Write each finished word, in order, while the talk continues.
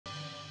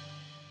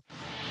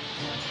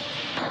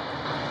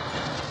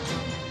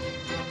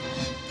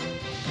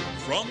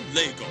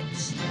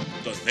Lagos,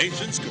 the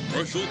nation's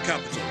commercial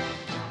capital.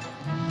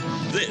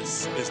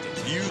 This is the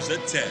News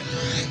at 10.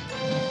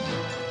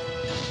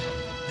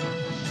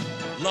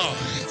 Live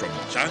from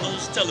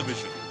Channels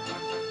Television.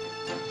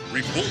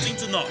 Reporting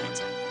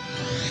tonight,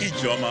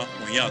 Ijoma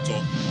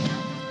Onyato.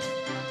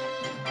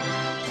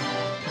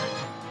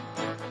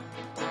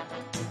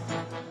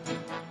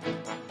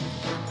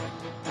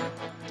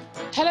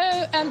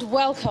 Hello and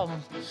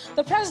welcome.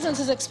 The President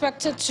is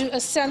expected to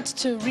assent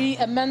to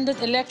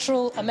re-amended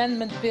Electoral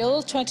Amendment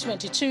Bill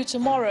 2022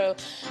 tomorrow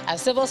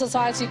as civil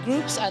society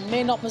groups and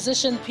main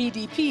opposition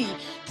PDP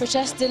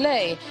protest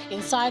delay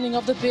in signing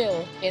of the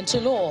bill into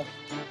law.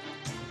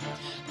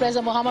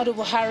 President Muhammadu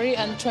Buhari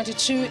and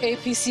 22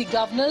 APC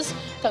governors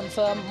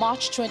confirm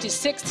March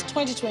 26,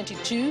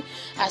 2022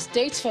 as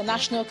date for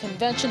National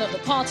Convention of the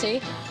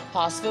party,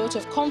 pass vote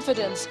of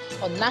confidence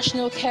on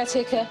National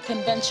Caretaker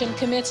Convention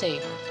Committee.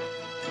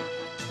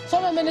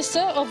 Former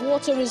Minister of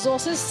Water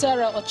Resources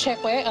Sarah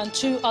Ochekwe and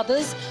 2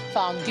 others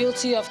found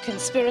guilty of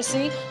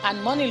conspiracy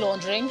and money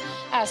laundering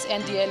as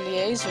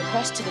NDLEA's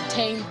request to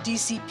detain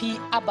DCP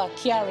Abba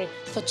Kyari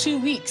for 2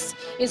 weeks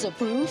is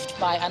approved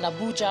by an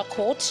Abuja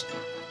court.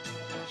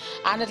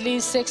 And at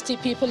least 60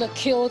 people are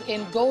killed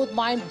in gold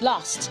mine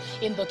blast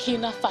in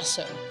Burkina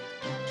Faso.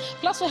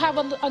 Plus we have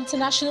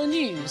international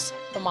news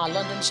from our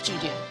London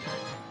studio.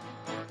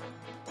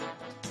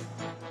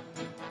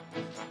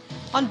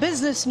 On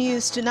business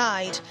news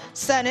tonight,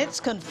 Senate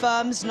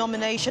confirms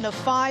nomination of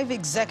 5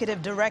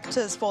 executive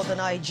directors for the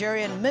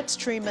Nigerian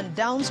Midstream and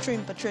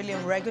Downstream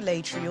Petroleum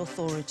Regulatory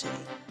Authority.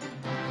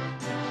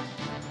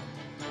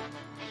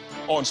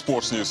 On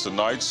sports news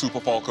tonight, Super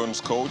Falcons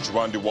coach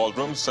Randy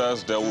Waldrum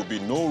says there will be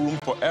no room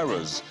for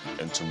errors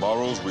in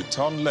tomorrow's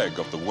return leg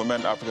of the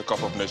Women Africa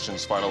Cup of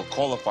Nations final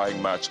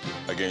qualifying match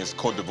against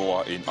Cote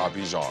d'Ivoire in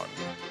Abidjan.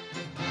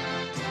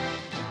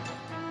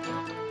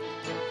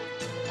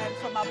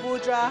 From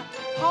Abuja,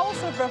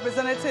 House of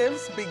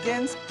Representatives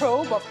begins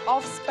probe of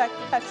off-spec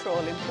petrol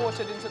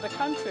imported into the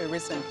country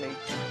recently.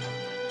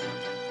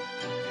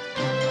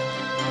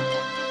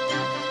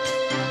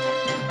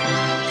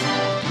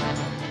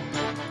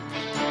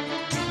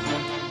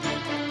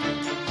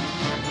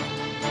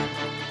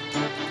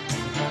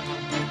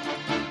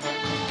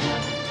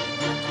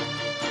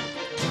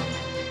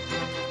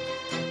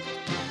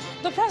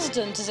 The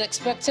President is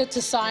expected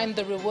to sign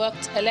the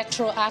reworked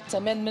Electoral Act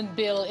Amendment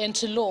Bill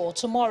into law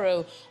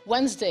tomorrow,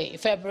 Wednesday,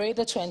 February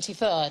the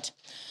 23rd.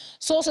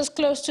 Sources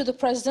close to the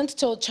President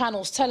told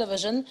Channels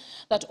Television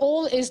that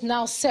all is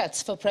now set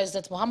for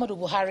President Muhammadu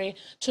Buhari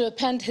to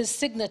append his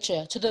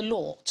signature to the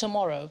law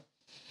tomorrow.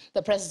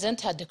 The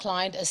President had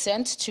declined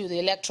assent to the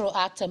Electoral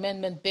Act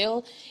Amendment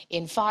Bill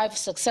in 5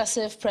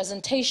 successive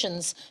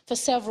presentations for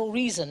several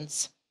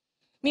reasons.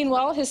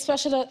 Meanwhile, his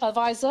special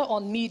advisor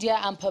on media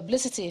and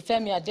publicity,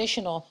 Femi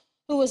Adesina,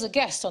 who was a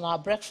guest on our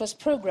breakfast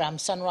program,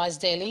 Sunrise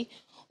Daily,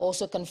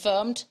 also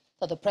confirmed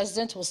that the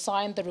President will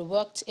sign the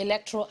reworked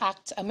Electoral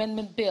Act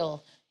Amendment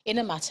Bill in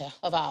a matter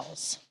of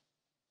hours.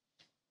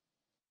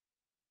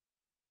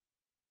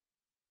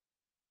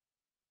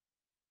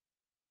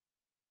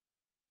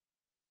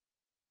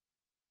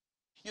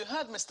 You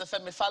heard Mr.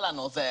 Femi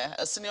Falana there,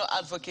 a senior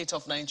advocate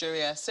of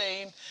Nigeria,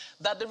 saying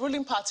that the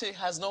ruling party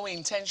has no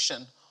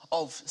intention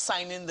of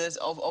signing this,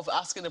 of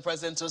asking the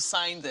President to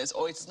sign this,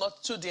 or it's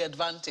not to the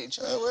advantage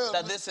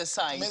that this is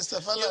signed. Mr.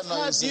 Falana, you've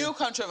heard new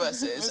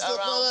controversies Mr.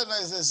 around...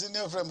 Falana is a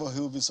senior friend, but he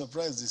will be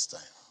surprised this time.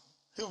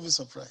 He will be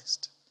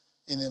surprised.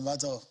 In a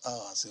matter of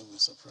hours, he will be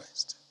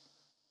surprised.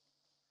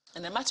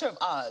 In a matter of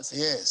hours?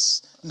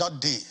 Yes, not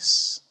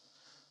days.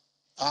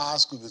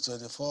 Hours could be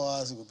 24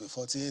 hours, it could be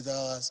 48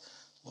 hours,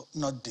 but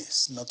not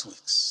days, not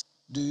weeks.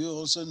 Do you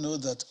also know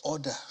that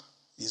order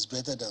is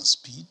better than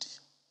speed?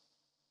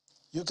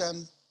 You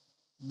can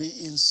be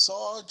in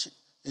such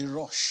a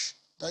rush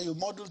that you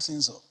muddle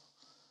things up.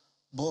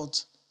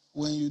 But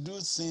when you do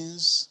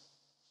things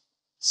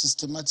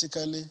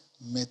systematically,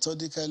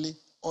 methodically,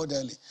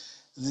 orderly,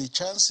 the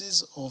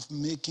chances of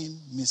making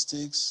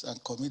mistakes and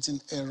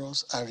committing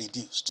errors are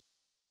reduced.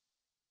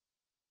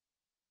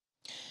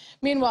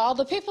 Meanwhile,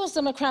 the People's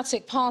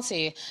Democratic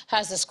Party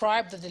has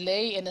described the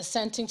delay in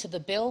assenting to the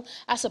bill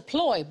as a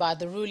ploy by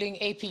the ruling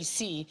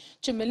APC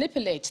to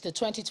manipulate the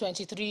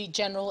 2023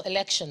 general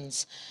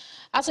elections.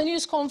 At a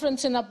news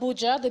conference in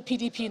Abuja, the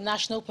PDP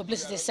National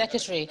Publicity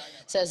Secretary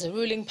says the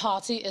ruling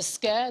party is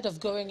scared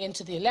of going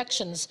into the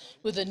elections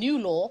with a new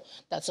law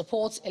that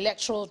supports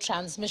electoral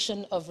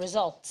transmission of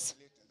results.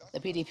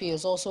 The PDP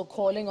is also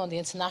calling on the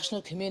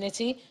international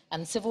community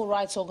and civil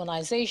rights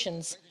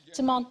organizations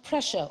to mount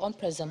pressure on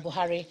President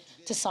Buhari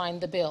to sign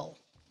the bill.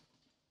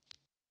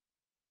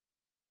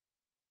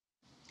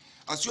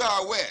 As you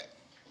are aware,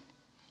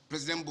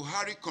 President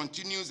Buhari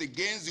continues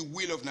against the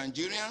will of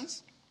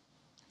Nigerians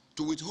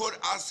to withhold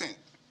assent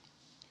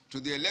to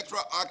the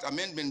Electoral Act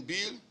Amendment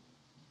Bill,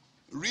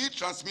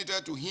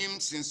 retransmitted to him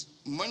since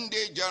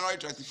Monday, January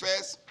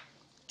 31st,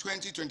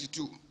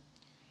 2022,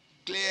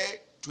 clear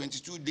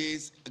 22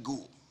 days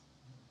ago.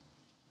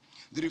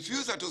 The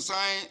refusal to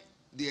sign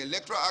the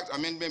Electoral Act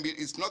Amendment Bill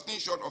is nothing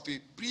short of a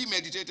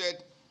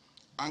premeditated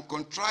and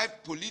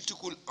contrived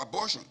political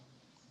abortion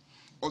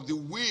of the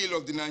will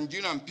of the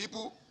Nigerian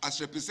people as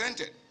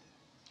represented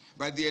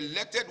by the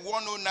elected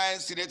 109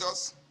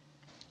 senators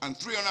and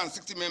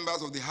 360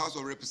 members of the House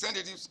of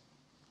Representatives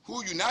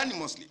who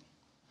unanimously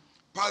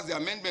passed the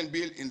amendment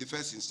bill in the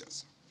first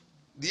instance.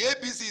 The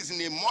APC is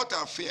in a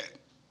mortal fear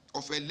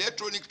of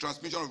electronic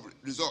transmission of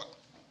result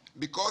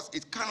because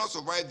it cannot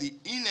survive the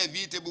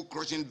inevitable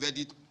crushing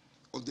verdict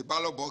of the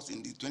ballot box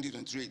in the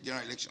 2023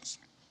 general elections.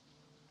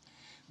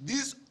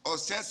 This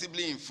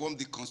ostensibly informed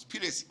the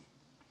conspiracy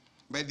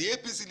by the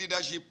APC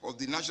leadership of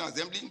the National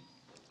Assembly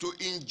to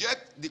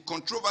inject the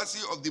controversy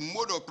of the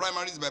mode of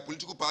primaries by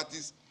political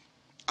parties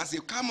as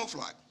a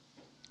camouflage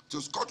to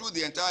scuttle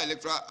the entire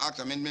Electoral Act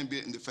Amendment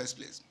Bill in the first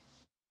place.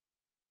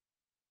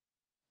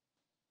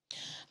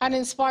 And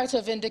in spite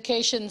of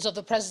indications of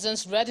the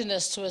president's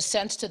readiness to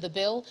assent to the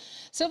bill,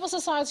 civil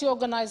society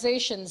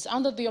organizations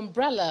under the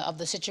umbrella of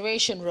the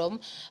Situation Room,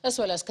 as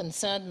well as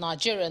concerned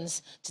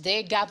Nigerians,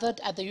 today gathered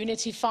at the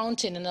Unity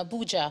Fountain in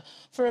Abuja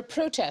for a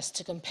protest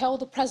to compel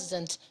the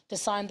president to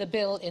sign the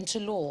bill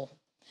into law.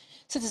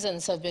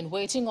 Citizens have been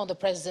waiting on the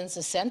president's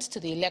assent to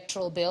the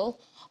electoral bill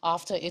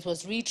after it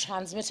was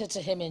retransmitted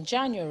to him in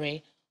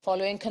January,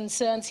 following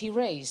concerns he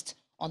raised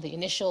on the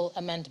initial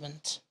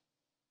amendment.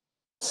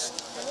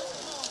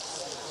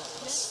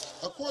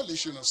 A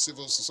coalition of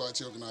civil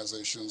society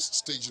organizations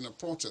staging a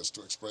protest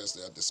to express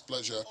their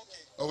displeasure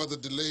over the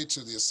delay to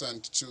the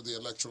assent to the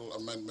electoral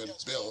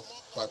amendment bill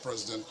by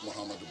President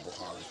Muhammadu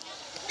Buhari.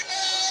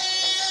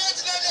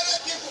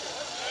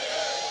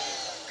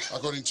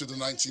 According to the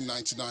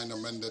 1999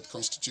 amended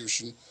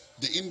constitution,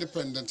 the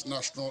Independent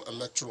National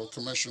Electoral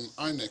Commission,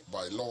 INEC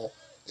by law,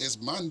 is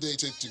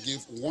mandated to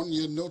give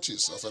 1-year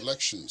notice of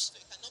elections.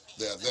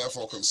 They are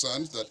therefore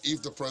concerned that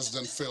if the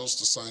president fails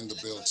to sign the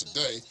bill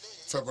today,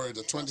 February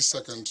the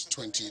 22nd,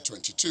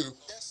 2022,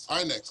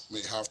 INEC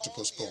may have to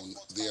postpone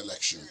the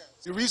election.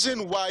 The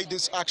reason why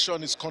this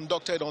action is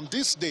conducted on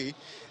this day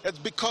is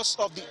because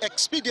of the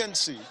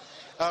expediency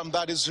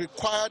that is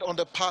required on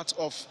the part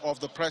of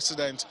the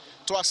president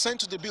to assent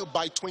to the bill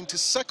by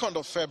 22nd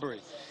of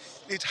February.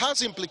 It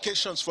has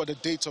implications for the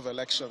date of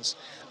elections,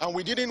 and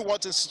we didn't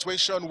want a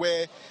situation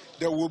where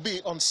there will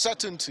be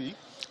uncertainty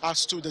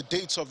as to the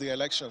dates of the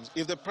elections.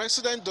 If the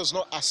president does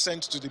not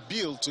assent to the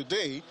bill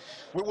today,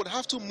 we would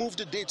have to move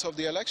the date of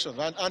the election,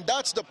 and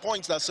that's the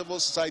point that civil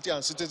society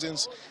and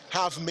citizens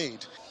have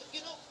made.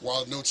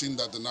 While noting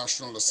that the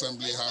National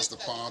Assembly has the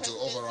power to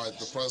override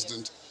the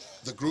president,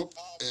 the group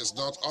is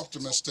not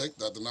optimistic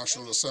that the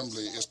National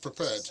Assembly is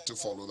prepared to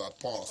follow that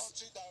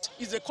path.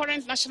 Is the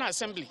current National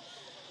Assembly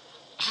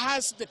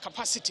has the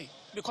capacity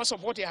because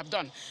of what they have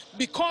done.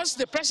 Because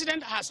the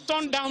president has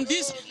turned down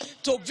this,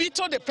 to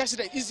veto the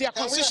president is their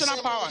constitutional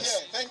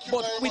powers.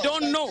 But we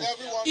don't know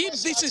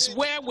if this is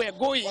where we're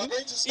going,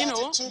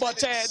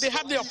 but they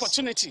have the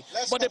opportunity.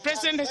 But the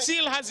president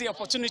still has the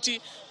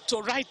opportunity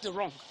to right the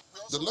wrong.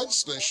 The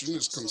legislation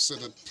is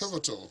considered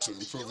pivotal to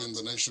improving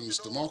the nation's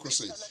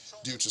democracy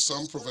due to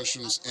some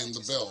provisions in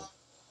the bill.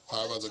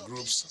 However, the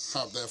groups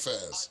have their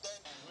fears.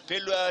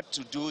 Failure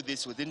to do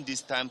this within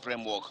this time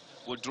framework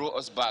will draw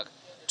us back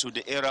to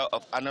the era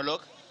of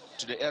analog,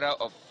 to the era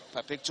of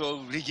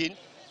perpetual rigging,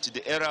 to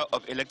the era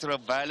of electoral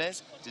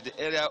violence, to the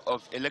era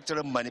of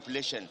electoral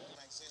manipulation.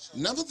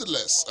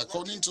 Nevertheless,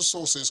 according to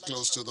sources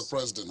close to the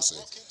presidency,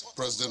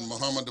 President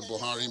Muhammadu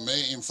Buhari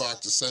may in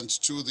fact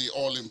assent to the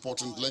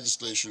all-important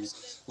legislation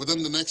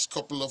within the next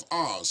couple of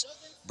hours,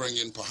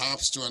 bringing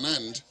perhaps to an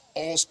end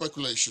all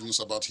speculations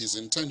about his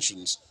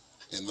intentions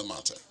in the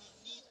matter.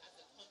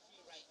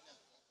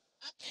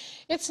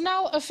 It's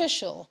now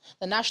official.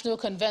 The National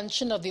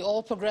Convention of the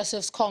All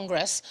Progressives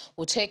Congress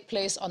will take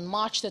place on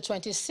March the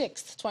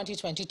 26th,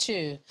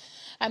 2022.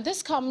 And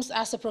this comes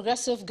as the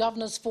Progressive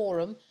Governors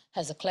Forum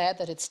has declared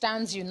that it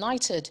stands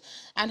united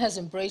and has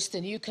embraced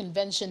the new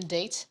convention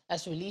date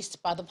as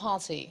released by the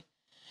party.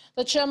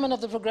 The chairman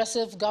of the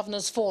Progressive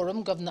Governors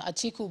Forum, Governor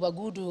Atiku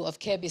Bagudu of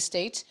Kebbi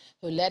State,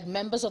 who led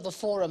members of the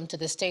forum to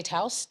the State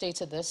House,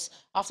 stated this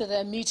after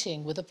their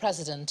meeting with the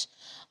president.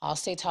 Our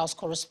State House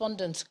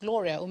correspondent,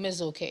 Gloria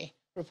Umezoke,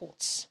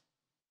 reports.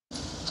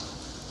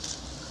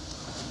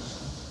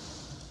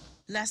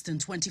 Less than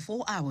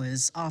 24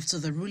 hours after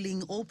the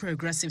ruling All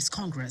Progressives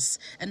Congress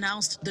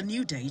announced the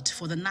new date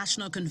for the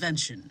National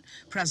Convention,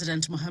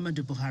 President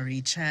Muhammadu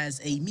Buhari chairs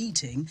a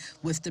meeting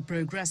with the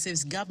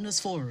Progressives Governors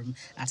Forum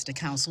at the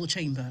Council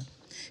Chamber.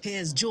 He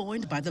is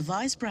joined by the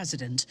Vice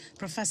President,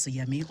 Professor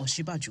Yemi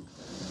Osinbajo.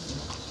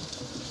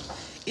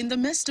 In the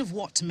midst of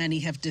what many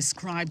have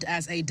described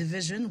as a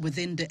division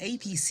within the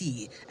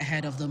APC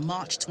ahead of the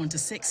March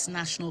 26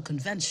 National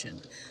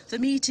Convention, the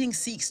meeting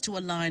seeks to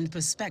align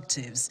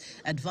perspectives,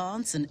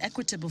 advance an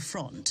equitable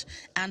front,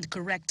 and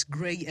correct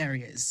grey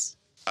areas.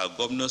 Our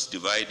governors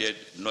divided?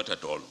 Not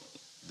at all.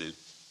 The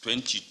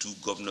 22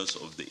 governors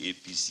of the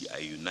APC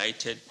are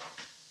united.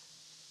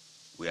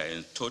 We are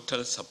in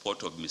total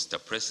support of Mr.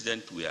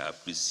 President. We are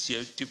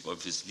appreciative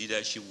of his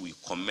leadership. We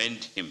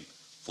commend him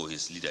for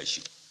his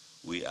leadership.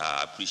 We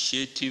are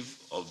appreciative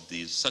of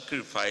the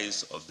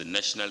sacrifice of the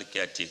national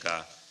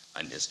caretaker,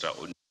 and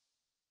extraordinary.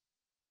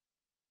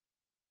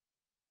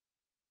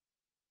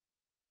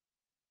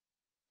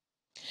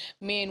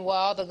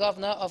 Meanwhile, the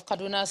governor of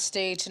Kaduna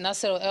State,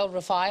 Nasir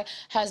El-Rufai,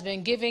 has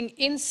been giving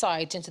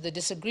insight into the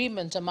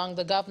disagreement among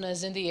the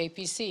governors in the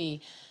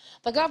APC.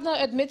 The governor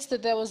admits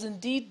that there was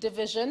indeed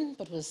division,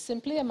 but was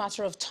simply a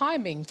matter of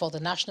timing for the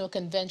National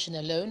Convention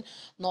alone,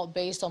 not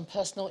based on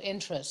personal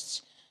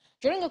interests.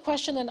 During a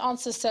question and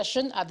answer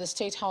session at the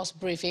State House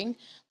briefing,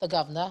 the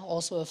governor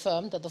also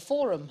affirmed that the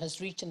forum has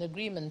reached an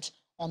agreement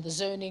on the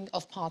zoning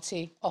of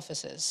party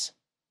offices.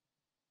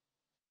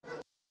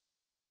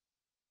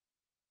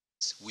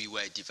 We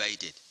were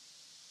divided.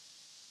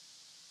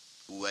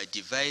 We were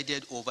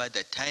divided over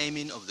the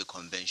timing of the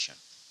convention.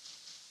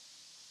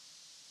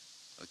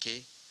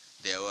 Okay?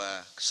 There were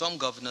some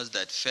governors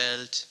that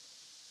felt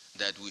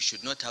that we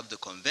should not have the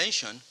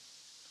convention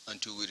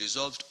until we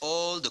resolved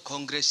all the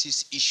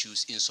Congress's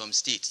issues in some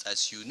states.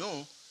 As you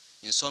know,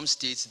 in some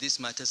states, these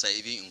matters are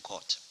even in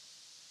court.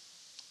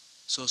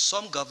 So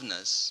some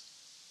governors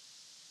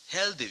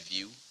held the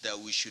view that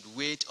we should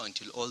wait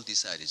until all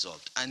these are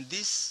resolved. And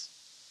this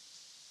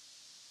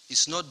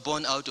is not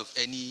born out of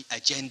any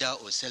agenda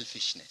or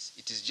selfishness.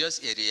 It is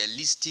just a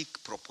realistic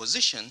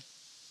proposition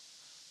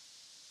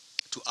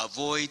to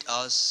avoid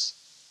us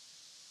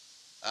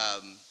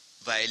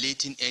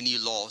violating any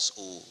laws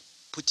or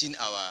putting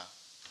our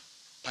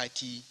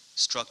party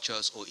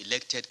structures or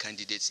elected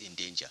candidates in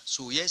danger.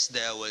 So yes,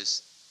 there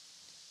was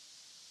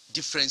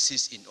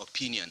differences in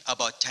opinion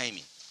about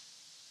timing.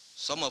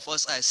 Some of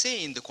us are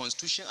saying the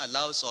Constitution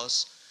allows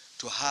us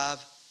to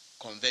have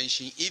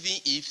convention even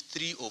if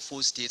 3 or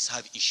 4 states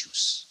have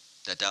issues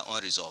that are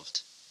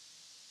unresolved.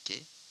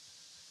 Okay?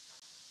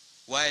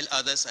 While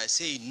others are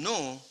saying,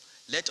 no,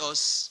 let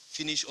us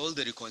finish all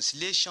the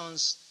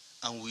reconciliations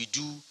and we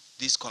do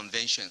this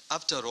convention.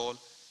 After all,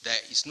 there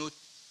is no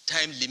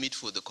time limit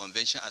for the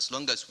convention as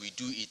long as we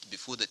do it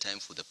before the time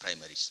for the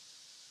primaries.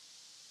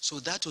 So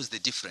that was the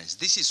difference.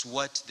 This is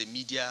what the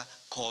media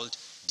called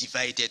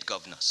divided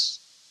governors.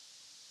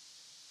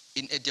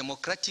 In a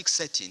democratic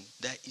setting,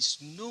 there is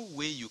no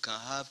way you can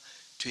have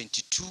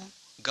 22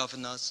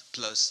 governors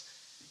plus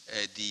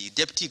the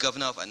deputy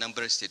governor of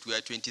Anambra State, we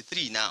are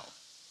 23 now,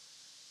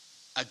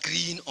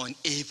 agreeing on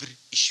every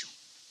issue.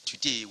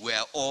 Today, we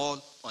are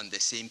all on the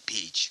same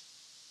page.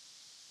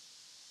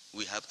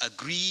 We have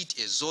agreed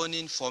a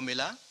zoning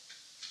formula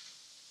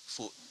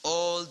for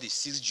all the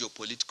 6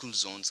 geopolitical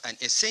zones, and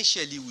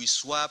essentially we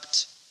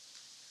swapped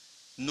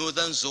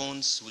northern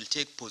zones will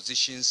take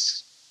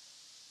positions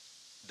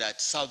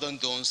that southern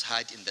zones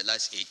had in the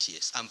last 8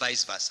 years, and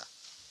vice versa.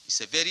 It's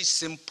a very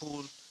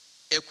simple,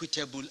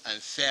 equitable,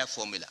 and fair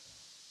formula.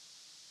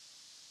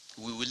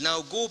 We will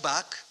now go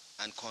back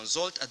and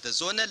consult at the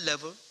zonal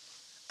level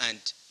and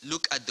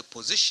look at the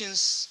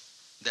positions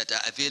that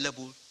are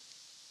available,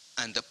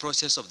 and the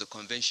process of the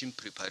convention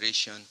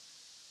preparation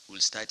will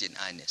start in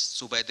earnest.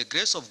 So by the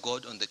grace of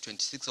God, on the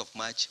 26th of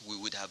March, we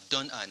would have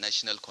done our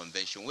national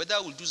convention. Whether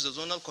we'll do the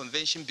zonal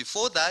convention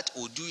before that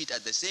or do it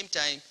at the same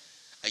time,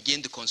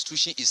 again, the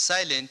Constitution is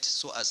silent,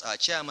 so as our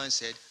chairman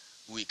said,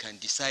 we can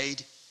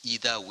decide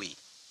either way.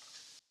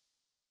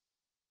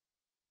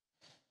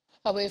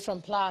 Away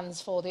from plans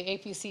for the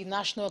APC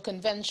National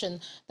Convention,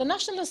 the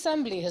National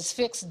Assembly has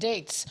fixed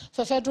dates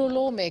for federal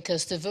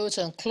lawmakers to vote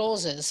on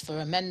clauses for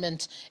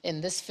amendment in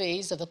this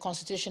phase of the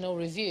constitutional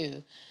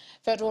review.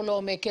 Federal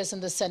lawmakers in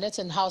the Senate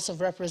and House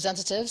of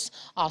Representatives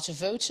are to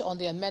vote on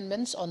the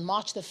amendments on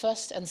March the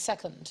 1st and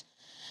 2nd.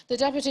 The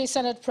Deputy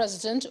Senate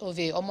President,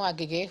 Ove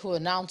Omoagege, who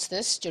announced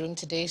this during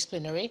today's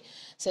plenary,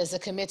 says the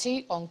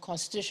Committee on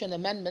Constitution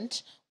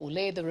Amendment will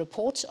lay the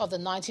report of the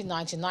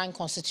 1999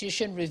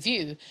 Constitution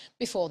Review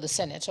before the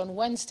Senate on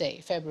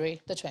Wednesday,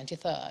 February the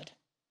 23rd.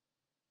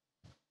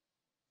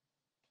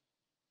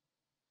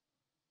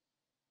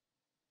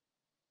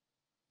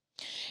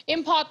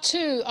 In part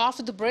 2,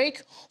 after the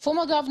break,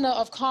 former governor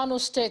of Kano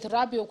State,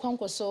 Rabiu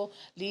Kwankwaso,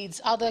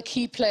 leads other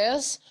key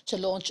players to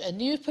launch a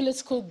new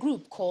political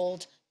group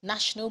called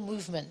National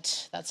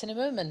Movement. That's in a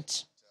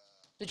moment.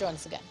 Do join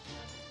us again.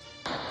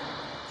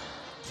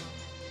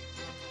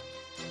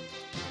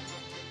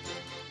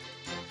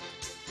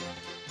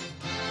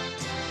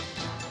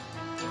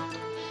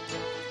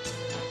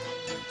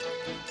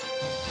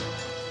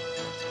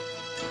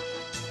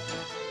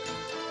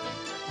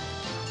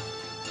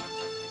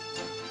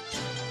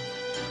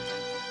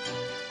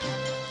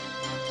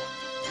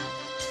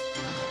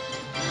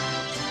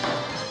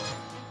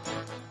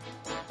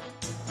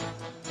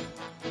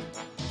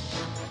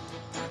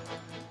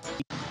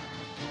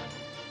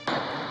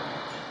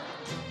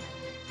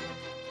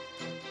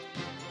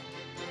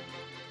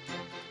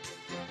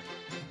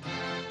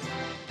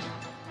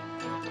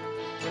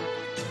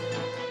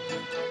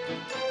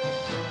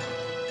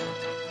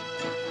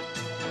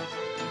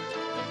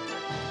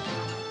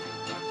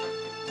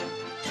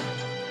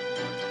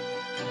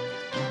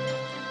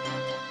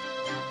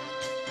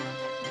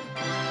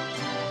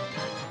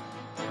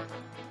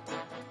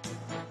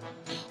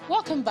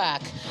 Welcome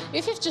back.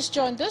 If you've just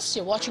joined us,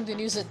 you're watching the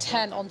news at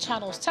 10 on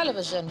Channels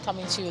Television,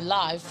 coming to you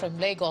live from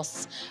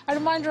Lagos. A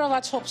reminder of our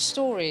top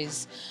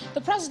stories.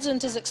 The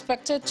President is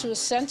expected to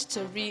assent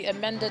to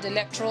re-amended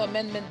Electoral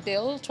Amendment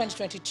Bill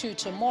 2022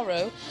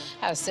 tomorrow,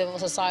 as civil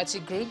society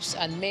groups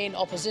and main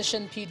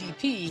opposition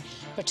PDP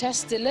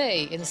protest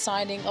delay in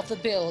signing of the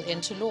bill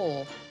into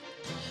law.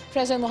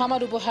 President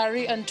Muhammadu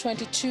Buhari and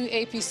 22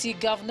 APC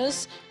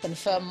governors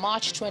confirm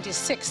March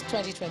 26,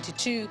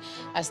 2022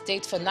 as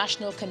date for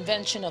National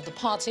Convention of the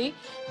party,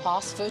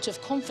 pass vote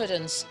of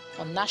confidence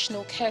on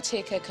National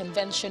Caretaker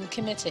Convention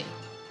Committee.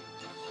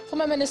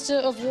 Former Minister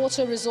of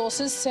Water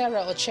Resources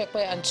Sarah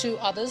Ochekwe and 2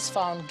 others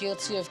found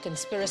guilty of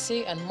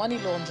conspiracy and money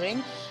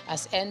laundering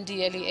as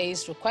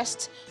NDLEA's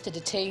request to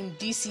detain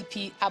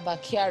DCP Abba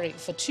Kyari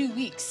for 2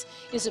 weeks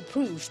is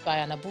approved by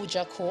an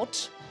Abuja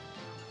court.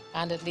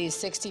 And at least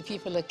 60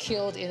 people are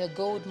killed in a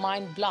gold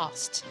mine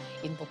blast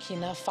in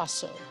Burkina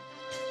Faso.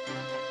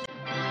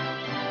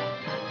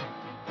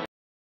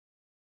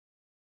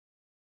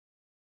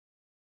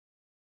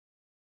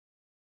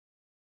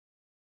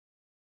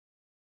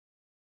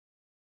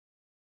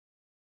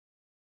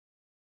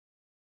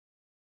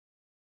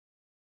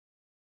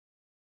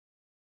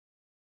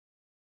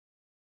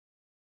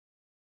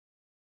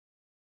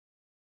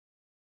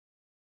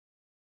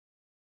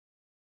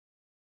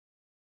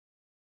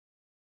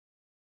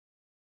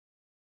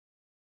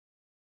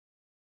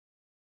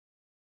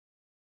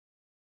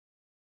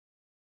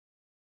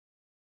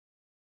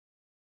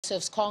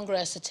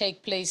 Congress to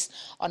take place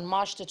on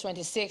March the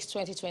 26th,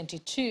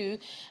 2022.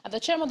 And the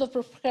chairman of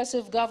the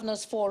Progressive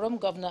Governors Forum,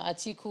 Governor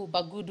Atiku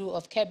Bagudu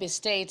of Kebbi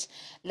State,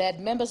 led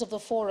members of the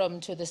forum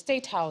to the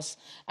State House,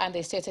 and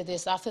they stated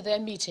this after their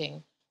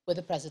meeting with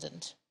the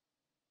president.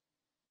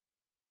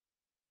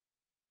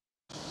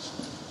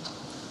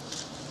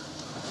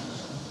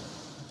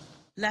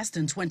 Less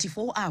than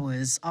 24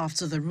 hours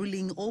after the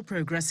ruling All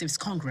Progressives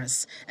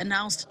Congress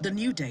announced the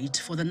new date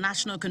for the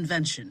National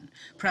Convention,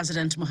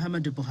 President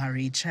Muhammadu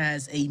Buhari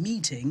chairs a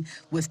meeting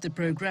with the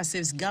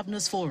Progressives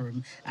Governors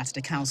Forum at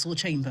the Council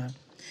Chamber.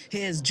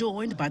 He is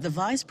joined by the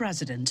Vice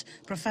President,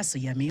 Professor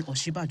Yemi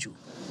Osinbajo.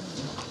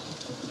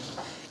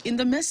 In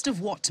the midst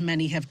of what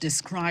many have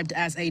described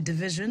as a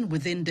division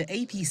within the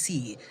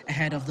APC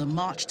ahead of the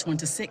March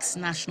 26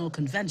 National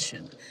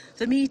Convention,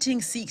 the meeting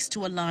seeks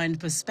to align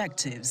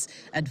perspectives,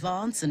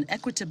 advance an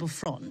equitable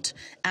front,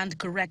 and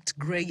correct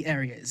grey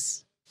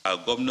areas. Our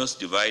governors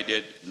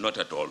divided? Not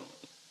at all.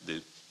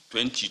 The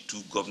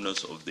 22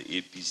 governors of the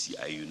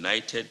APC are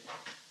united.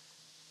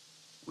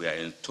 We are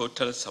in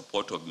total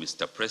support of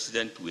Mr.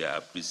 President. We are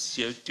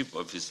appreciative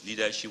of his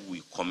leadership.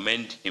 We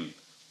commend him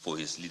for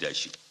his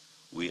leadership.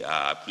 We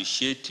are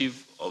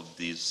appreciative of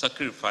the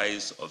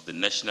sacrifice of the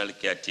National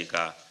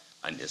Caretaker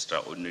and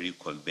Extraordinary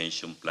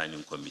Convention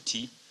Planning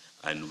Committee,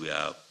 and we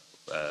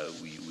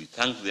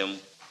thank them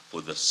for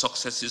the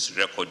successes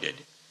recorded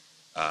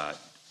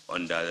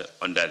under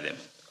them.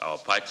 Our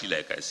party,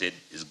 like I said,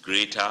 is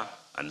greater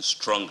and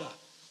stronger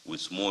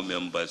with more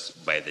members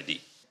by the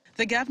day.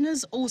 The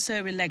governors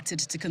also elected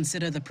to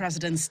consider the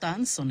president's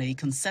stance on a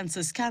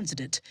consensus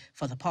candidate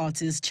for the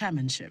party's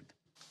chairmanship.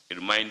 It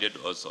reminded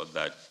us of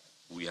that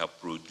we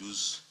have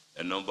produced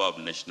a number of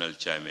national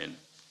chairmen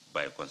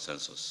by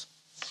consensus.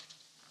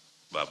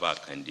 Baba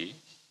Kande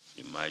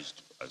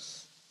emerged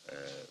as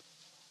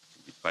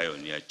the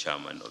pioneer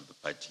chairman of the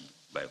party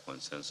by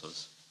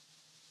consensus.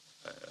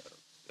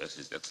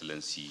 His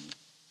Excellency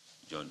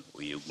John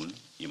Oyegun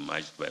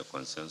emerged by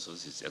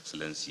consensus. His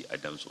Excellency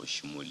Adams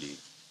Oshimole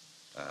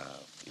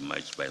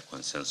emerged by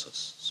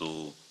consensus.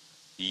 So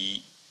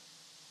he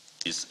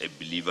is a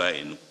believer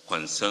in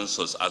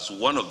consensus as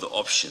one of the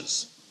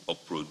options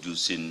of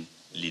producing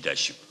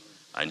leadership,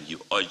 and he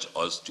urged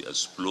us to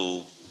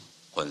explore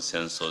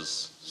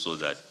consensus so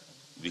that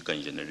we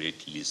can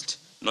generate list,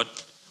 not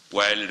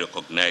while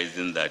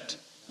recognizing that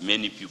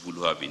many people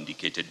who have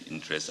indicated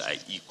interest are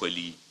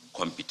equally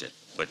competent,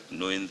 but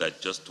knowing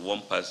that just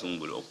one person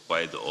will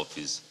occupy the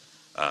office.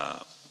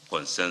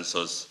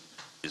 Consensus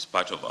is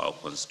part of our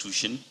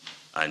constitution,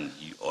 and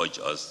he urged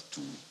us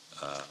to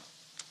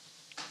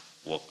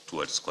work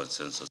towards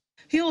consensus.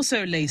 He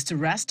also lays to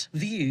rest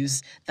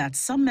views that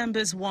some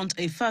members want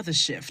a further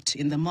shift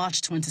in the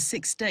March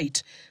 26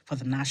 date for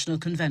the National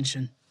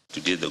Convention.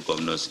 Today, the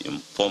governors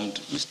informed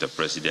Mr.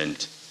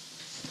 President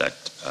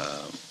that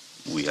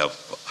we have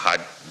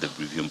had the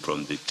briefing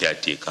from the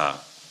Caretaker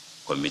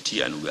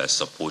Committee, and we are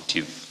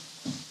supportive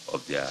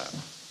of their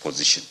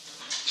position.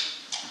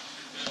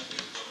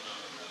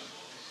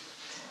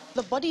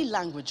 The body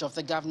language of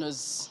the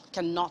governors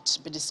cannot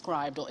be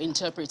described or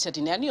interpreted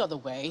in any other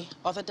way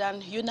other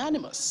than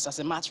unanimous. As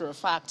a matter of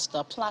fact,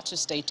 the Plateau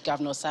State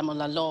Governor Simon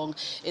Lalong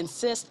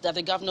insists that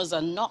the governors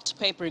are not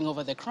papering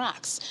over the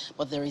cracks,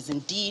 but there is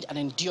indeed an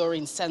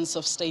enduring sense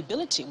of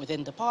stability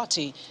within the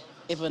party,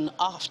 even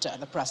after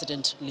the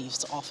president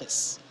leaves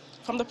office.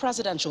 From the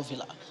presidential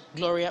villa,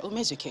 Gloria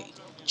Umezuke,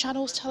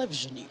 Channels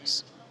Television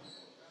News.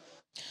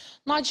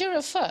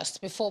 Nigeria first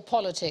before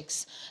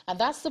politics, and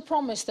that's the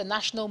promise the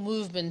national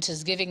movement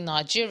is giving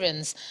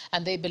Nigerians,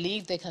 and they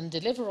believe they can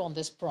deliver on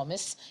this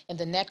promise in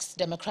the next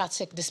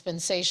democratic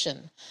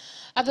dispensation.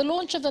 At the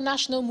launch of the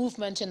national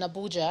movement in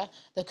Abuja,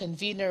 the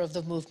convener of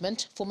the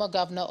movement, former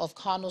governor of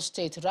Kano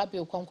State,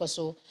 Rabiu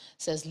Kwankwaso,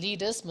 says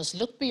leaders must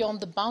look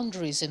beyond the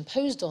boundaries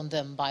imposed on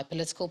them by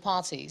political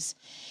parties.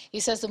 He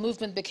says the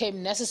movement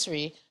became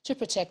necessary to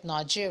protect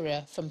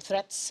Nigeria from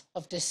threats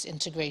of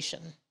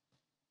disintegration.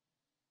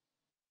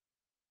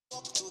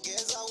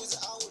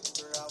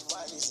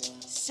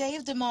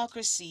 Save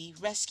democracy,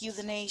 rescue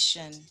the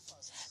nation.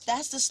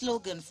 That's the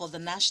slogan for the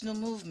national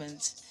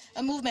movement,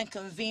 a movement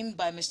convened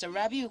by Mr.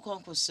 Rabiu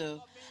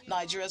Kwankwaso,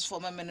 Nigeria's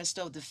former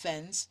Minister of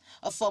Defense,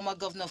 a former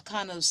governor of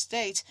Kano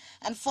State,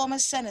 and former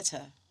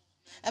senator.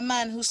 A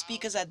man whose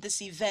speakers at this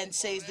event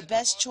say is the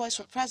best choice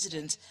for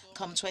president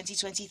come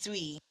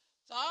 2023.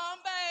 Turn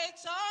by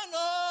turn,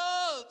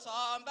 oh,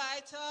 turn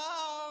by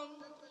turn.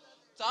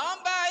 Turn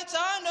by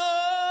turn,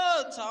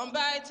 oh, turn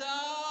by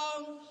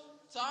turn.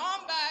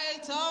 Turn by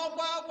turn,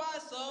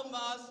 Kwankwaso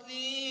must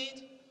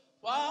lead.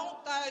 One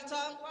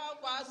titan,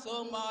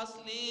 Kwankwaso must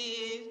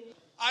lead.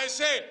 I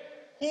said,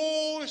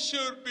 who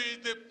should be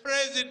the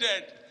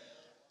president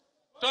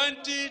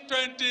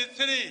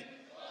 2023?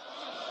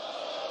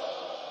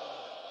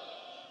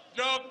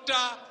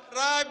 Dr.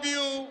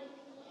 Rabiu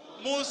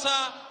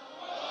Musa.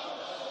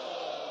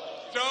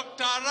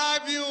 Dr.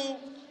 Rabiu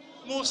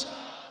Musa.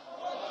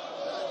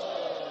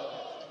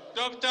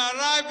 Dr.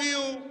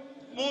 Rabiu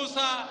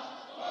Musa.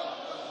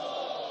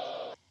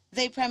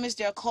 They premised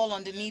their call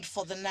on the need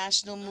for the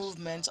national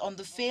movement on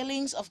the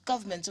failings of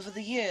government over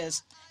the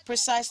years,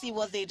 precisely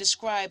what they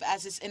describe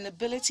as its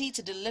inability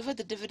to deliver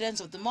the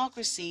dividends of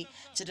democracy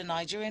to the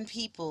Nigerian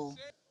people.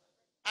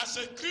 As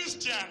a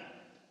Christian,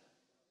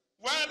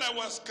 while I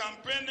was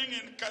campaigning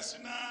in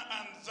Katsina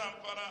and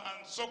Zamfara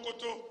and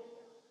Sokoto,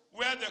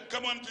 where the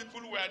common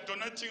people were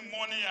donating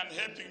money and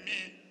helping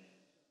me,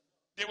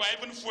 they were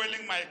even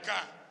fueling my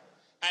car.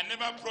 I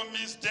never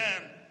promised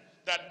them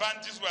that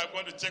bandits were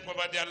going to take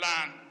over their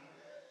land.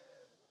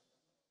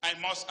 I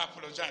must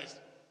apologize.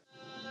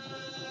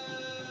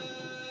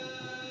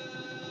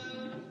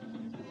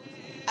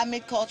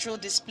 Amid cultural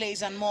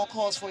displays and more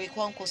calls for a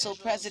Kwankwaso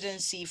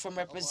presidency from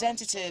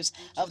representatives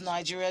of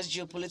Nigeria's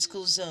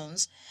geopolitical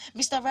zones,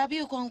 Mr.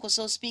 Rabiu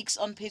Kwankwaso speaks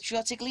on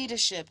patriotic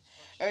leadership,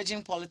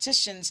 urging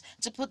politicians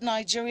to put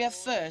Nigeria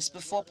first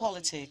before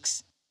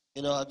politics.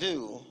 In our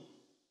view,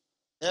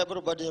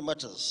 everybody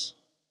matters,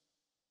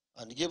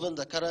 and given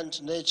the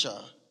current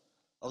nature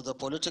of the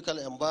political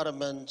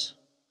environment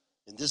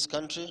in this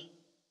country,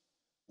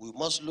 we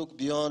must look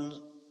beyond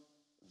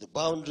the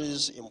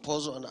boundaries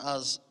imposed on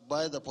us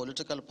by the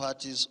political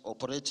parties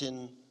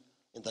operating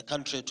in the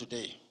country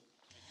today.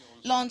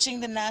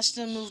 Launching the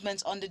national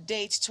movement on the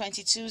date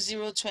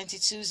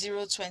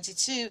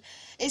 22/0/22/022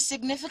 is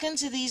significant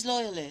to these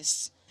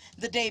loyalists.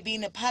 The day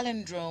being a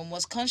palindrome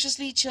was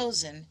consciously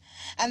chosen,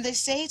 and they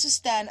say to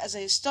stand as a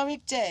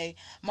historic day,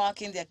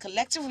 marking their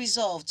collective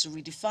resolve to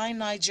redefine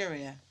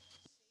Nigeria.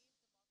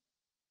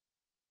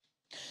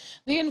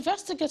 The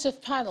investigative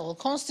panel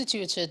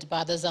constituted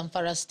by the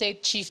Zamfara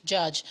State Chief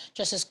Judge,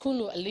 Justice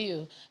Kulu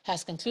Aliyu,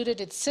 has concluded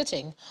its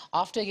sitting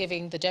after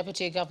giving the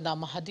Deputy Governor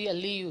Mahdi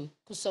Aliyu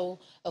Kuso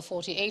a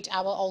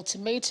 48-hour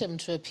ultimatum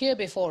to appear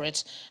before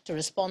it to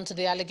respond to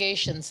the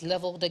allegations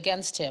leveled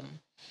against him.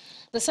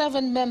 The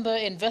 7-member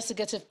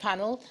investigative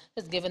panel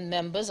has given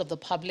members of the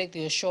public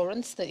the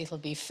assurance that it will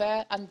be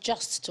fair and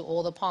just to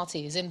all the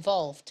parties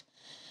involved.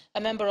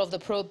 A member of the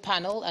probe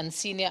panel and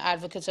senior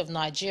advocate of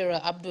Nigeria,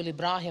 Abdul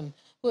Ibrahim,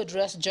 who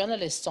addressed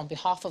journalists on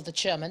behalf of the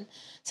chairman,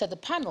 said the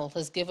panel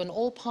has given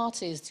all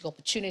parties the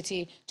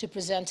opportunity to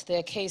present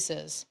their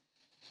cases.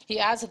 He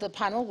adds that the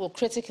panel will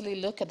critically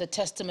look at the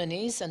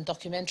testimonies and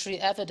documentary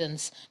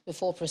evidence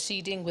before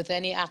proceeding with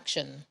any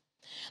action.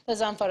 The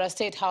Zamfara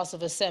State House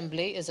of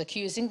Assembly is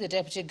accusing the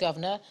Deputy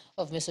Governor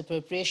of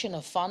misappropriation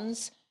of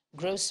funds,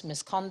 gross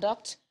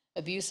misconduct,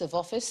 abuse of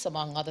office,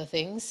 among other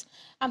things,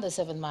 and the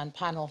 7-man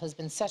panel has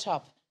been set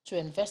up to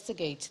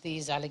investigate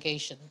these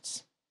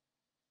allegations.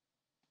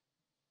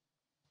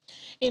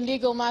 In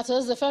legal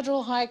matters, the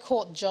Federal High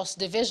Court Just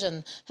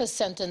Division has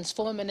sentenced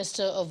former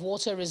Minister of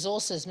Water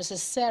Resources, Mrs.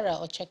 Sarah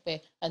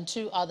Ochekwe, and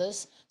 2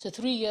 others to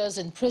 3 years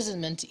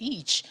imprisonment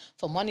each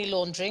for money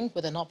laundering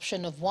with an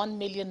option of 1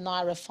 million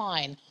naira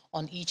fine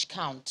on each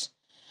count.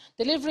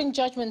 Delivering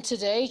judgment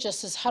today,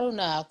 Justice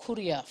Haruna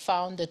Akuria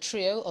found the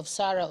trio of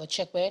Sarah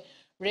Ochekwe,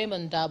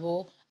 Raymond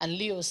Dabo, and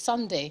Leo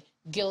Sunday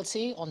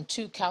guilty on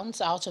 2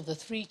 counts out of the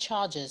 3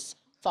 charges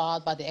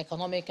filed by the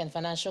Economic and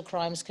Financial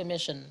Crimes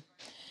Commission.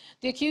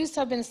 The accused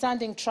have been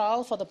standing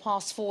trial for the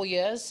past 4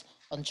 years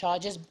on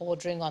charges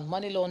bordering on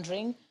money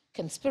laundering,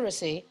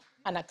 conspiracy,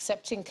 and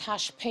accepting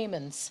cash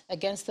payments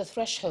against the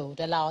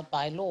threshold allowed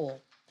by law.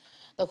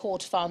 The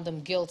court found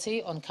them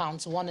guilty on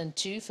counts 1 and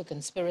 2 for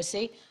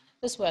conspiracy,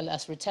 as well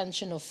as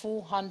retention of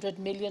 400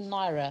 million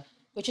naira,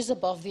 which is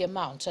above the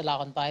amount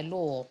allowed by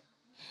law.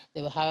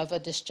 They were, however,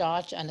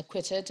 discharged and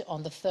acquitted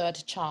on the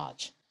 3rd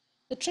charge.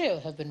 The trio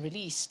have been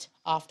released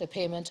after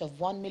payment of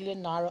 1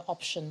 million naira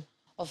option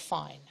of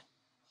fine.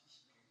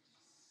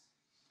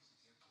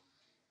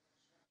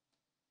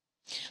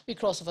 We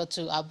cross over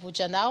to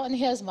Abuja now, and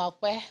here's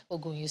Makwe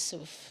Ogun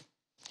Yusuf.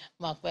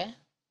 Makwe.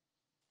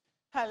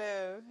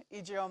 Hello,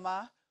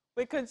 Ijeoma.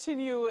 We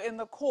continue in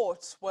the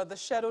court where the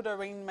scheduled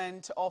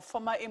arraignment of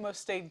former Imo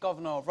State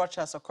Governor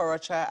Rochas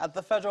Okorocha at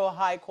the Federal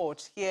High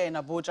Court here in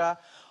Abuja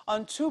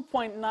on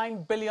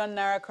 2.9 billion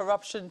naira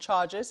corruption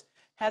charges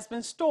has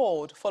been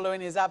stalled following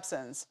his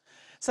absence.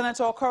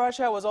 Senator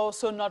Okorocha was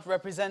also not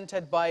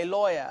represented by a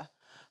lawyer.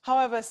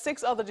 However,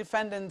 6 other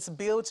defendants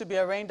billed to be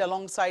arraigned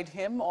alongside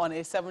him on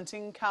a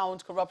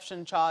 17-count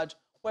corruption charge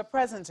were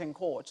present in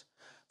court.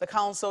 The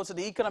counsel to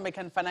the Economic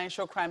and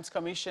Financial Crimes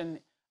Commission,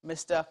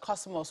 Mr.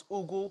 Cosmos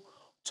Ugu,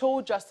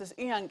 told Justice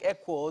Inyang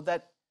Ekwo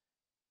that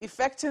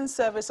effecting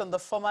service on the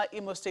former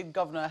Imo State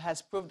governor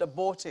has proved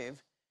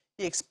abortive.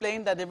 He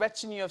explained that the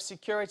retinue of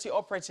security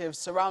operatives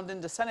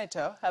surrounding the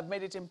senator have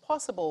made it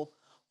impossible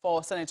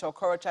for Senator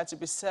Okorocha to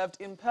be served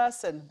in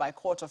person by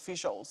court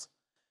officials.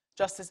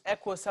 Justice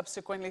Ekwo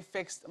subsequently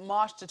fixed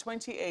March the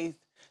 28th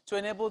to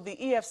enable the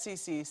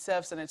EFCC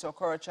serve Senator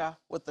Okorocha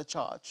with the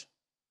charge.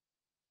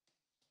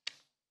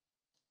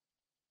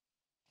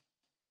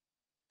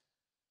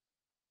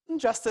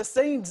 Justice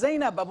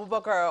Zainab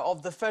Abubakar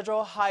of the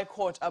Federal High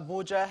Court,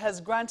 Abuja, has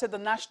granted the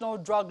National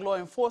Drug Law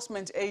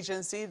Enforcement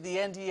Agency, the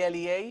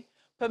NDLEA,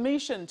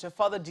 permission to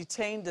further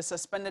detain the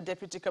suspended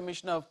Deputy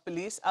Commissioner of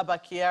Police, Abba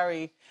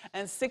Kyari,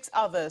 and 6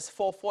 others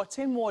for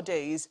 14 more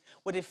days,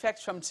 with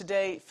effect from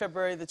today,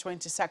 February the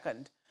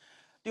 22nd.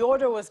 The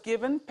order was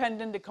given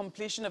pending the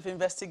completion of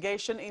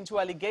investigation into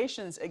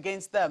allegations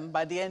against them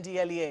by the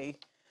NDLEA.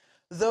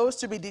 Those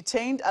to be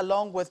detained,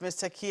 along with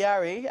Mr.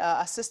 Kyari,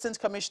 Assistant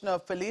Commissioner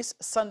of Police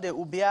Sunday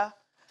Ubia,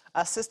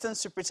 Assistant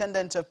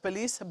Superintendent of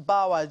Police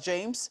Bawa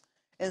James,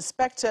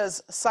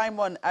 Inspectors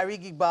Simon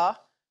Arigigba,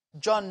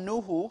 John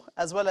Nuhu,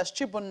 as well as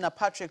Chibunna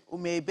Patrick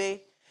Umebe,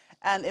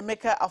 and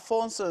Emeka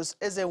Afonso's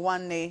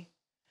Ezewanne.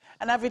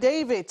 An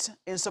affidavit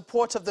in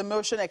support of the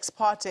motion ex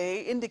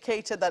parte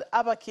indicated that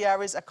Abba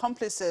Kyari's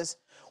accomplices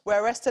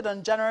were arrested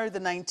on January the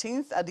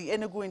 19th at the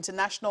Enugu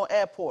International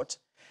Airport,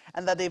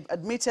 and that they've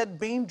admitted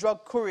being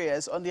drug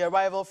couriers on the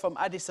arrival from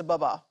Addis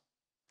Ababa.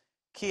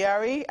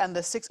 Kyari and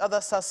the 6 other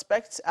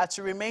suspects are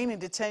to remain in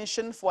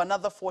detention for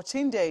another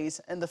 14 days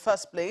in the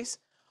first place,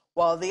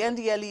 while the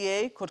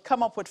NDLEA could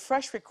come up with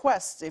fresh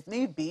requests if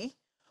need be,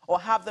 or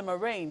have them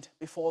arraigned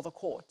before the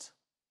court.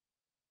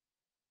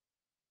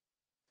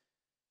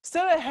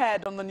 Still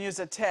ahead on the news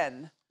at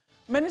 10,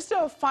 Minister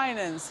of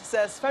Finance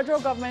says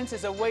federal government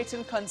is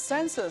awaiting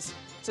consensus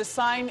to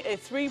sign a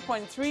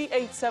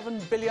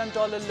 $3.387 billion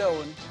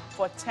loan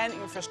for 10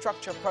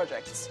 infrastructure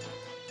projects.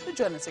 Do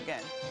join us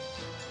again.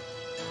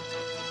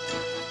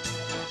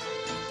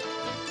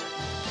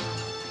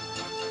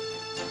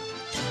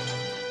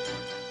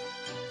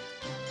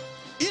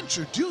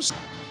 Introduce.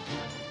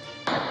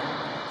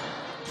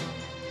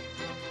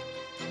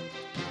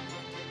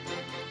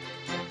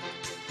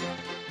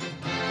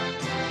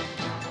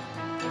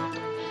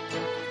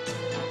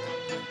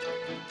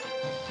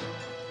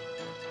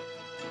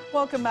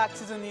 Welcome back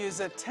to the news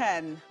at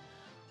 10.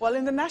 Well,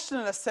 in the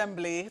National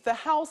Assembly, the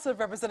House of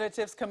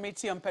Representatives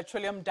Committee on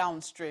Petroleum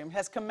Downstream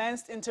has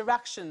commenced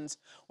interactions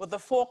with the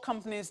 4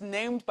 companies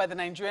named by the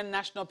Nigerian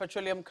National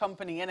Petroleum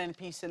Company,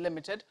 NNPC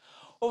Limited,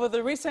 over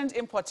the recent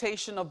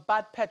importation of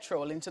bad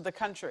petrol into the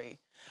country.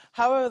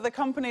 However, the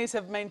companies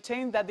have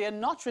maintained that they are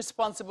not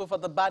responsible for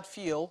the bad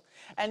fuel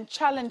and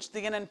challenged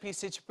the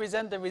NNPC to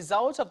present the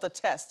result of the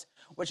test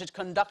which it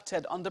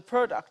conducted on the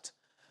product.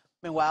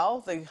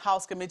 Meanwhile, the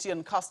House Committee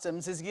on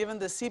Customs is giving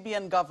the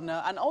CBN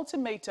governor an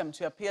ultimatum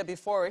to appear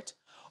before it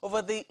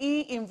over the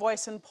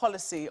e-invoicing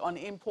policy on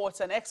imports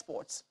and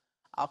exports.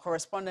 Our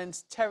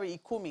correspondent Terry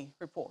Ikumi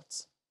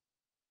reports.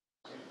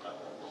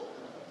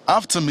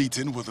 After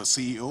meeting with the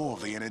CEO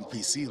of the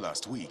NNPC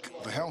last week,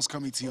 the House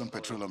Committee on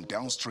Petroleum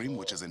Downstream,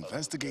 which is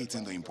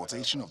investigating the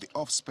importation of the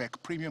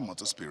off-spec premium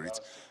motor spirit,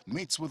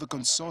 meets with the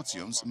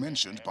consortiums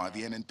mentioned by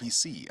the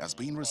NNPC as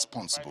being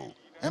responsible.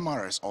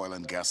 MRS Oil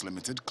and Gas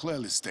Limited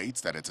clearly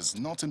states that it is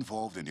not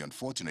involved in the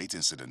unfortunate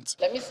incident.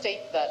 Let me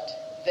state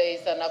that there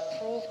is an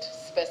approved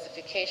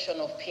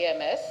specification of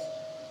PMS,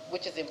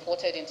 which is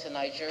imported into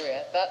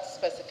Nigeria. That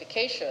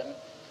specification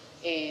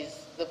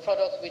is the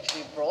product which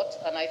we brought,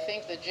 and I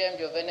think the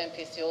GMD of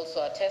NNPC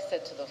also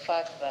attested to the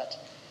fact that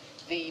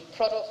the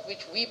product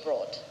which we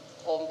brought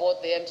on board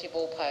the Empty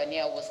Bowl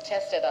Pioneer was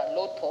tested at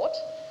load port,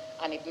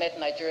 and it met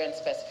Nigerian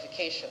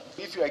specification.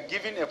 If you are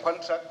given a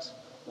contract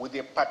with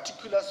the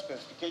particular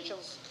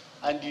specifications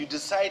and you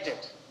decided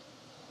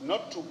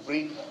not to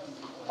bring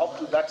up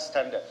to that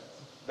standard,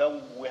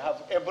 then we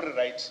have every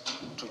right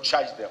to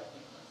charge them.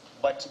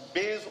 But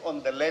based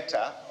on the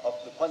letter of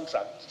the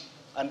contract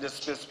and the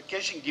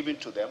specification given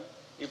to them,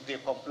 if they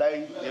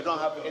comply, they don't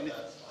have anything.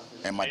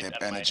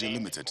 Emadeb Energy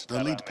Limited,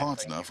 the lead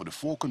partner for the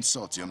 4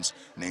 consortiums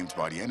named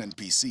by the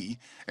NNPC,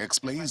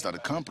 explains that the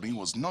company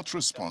was not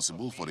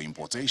responsible for the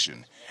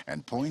importation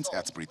and points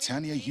at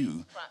Britannia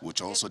U,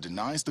 which also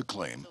denies the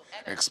claim,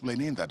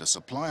 explaining that the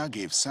supplier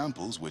gave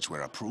samples which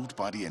were approved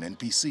by the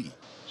NNPC.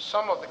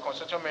 Some of the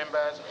consortium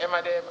members,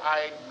 Emadeb,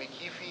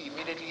 McKiffey,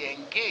 immediately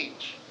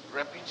engaged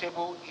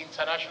reputable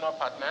international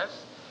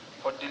partners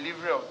for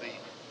delivery of the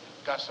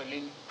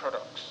gasoline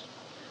products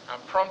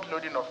and prompt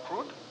loading of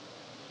crude.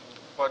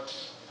 But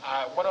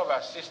one of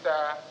our sister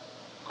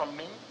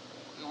company,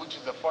 which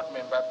is the 4th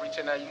member,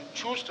 Britannia, you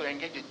choose to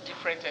engage a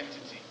different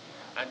entity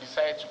and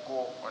decide to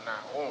go on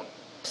our own.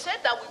 You said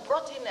that we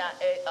brought in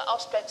an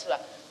outspector.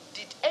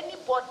 Did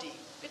anybody,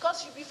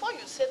 because before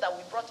you said that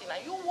we brought in,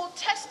 and you will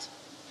test,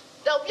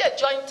 there will be a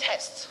joint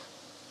test.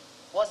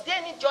 Was there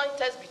any joint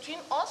test between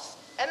us,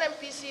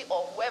 NNPC,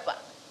 or whoever?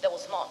 There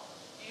was none.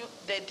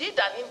 They did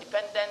an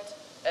independent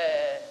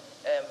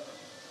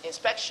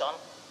inspection,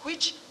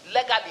 which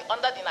legally,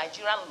 under the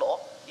Nigerian law,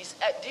 is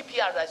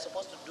DPR that is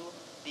supposed to do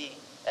the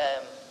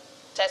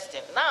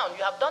testing. Now,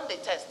 you have done the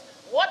test.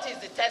 What is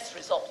the test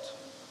result?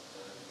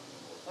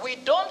 We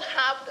don't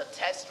have the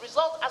test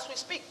result as we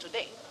speak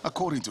today.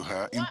 According to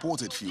her,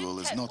 imported fuel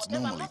is not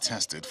normally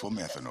tested for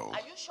methanol.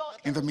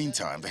 In the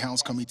meantime, the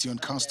House Committee on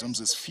Customs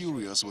is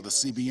furious with the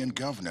CBN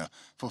governor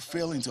for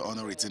failing to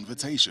honor its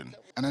invitation,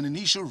 and an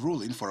initial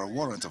ruling for a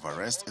warrant of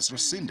arrest is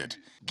rescinded,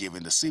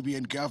 giving the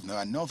CBN governor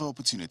another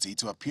opportunity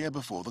to appear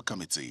before the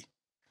committee.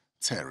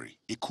 Terry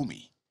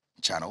Ikumi,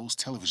 Channels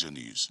Television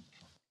News.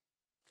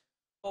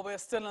 Well, we're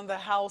still in the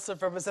House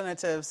of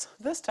Representatives.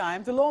 This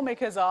time, the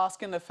lawmakers are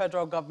asking the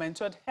federal government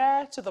to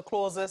adhere to the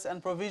clauses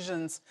and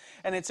provisions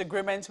in its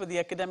agreement with the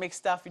Academic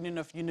Staff Union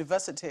of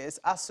Universities,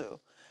 ASU.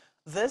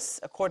 This,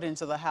 according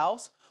to the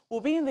House, will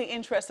be in the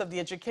interest of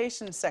the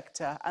education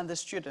sector and the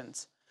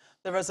students.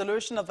 The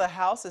resolution of the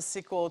House is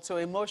sequel to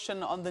a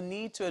motion on the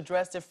need to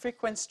address the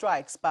frequent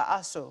strikes by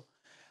ASU.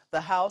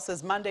 The House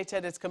has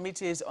mandated its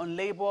committees on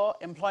labor,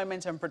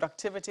 employment and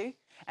productivity,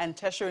 and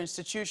tertiary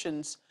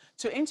institutions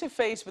to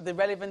interface with the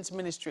relevant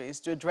ministries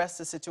to address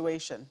the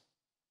situation.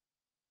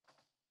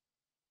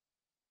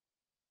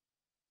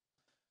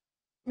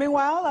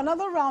 Meanwhile,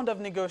 another round of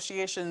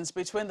negotiations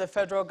between the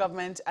federal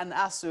government and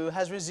ASU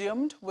has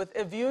resumed with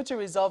a view to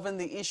resolving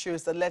the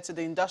issues that led to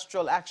the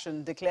industrial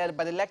action declared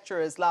by the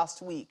lecturers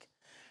last week.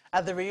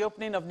 At the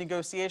reopening of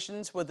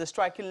negotiations with the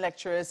striking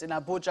lecturers in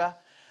Abuja,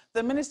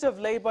 the Minister of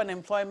Labour and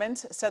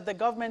Employment said the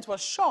government was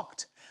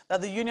shocked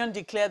that the union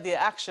declared their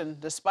action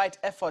despite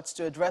efforts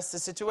to address the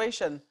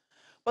situation.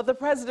 But the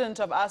president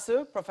of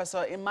ASU,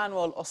 Professor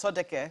Emmanuel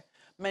Osodeke,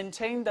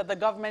 maintained that the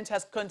government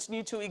has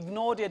continued to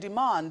ignore their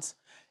demands,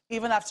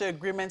 even after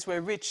agreements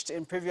were reached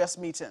in previous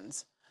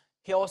meetings.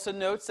 He also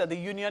notes that the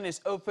union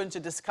is open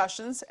to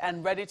discussions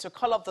and ready to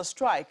call off the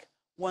strike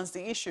once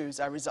the issues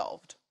are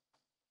resolved.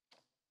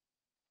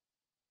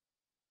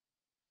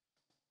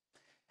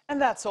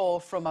 And that's all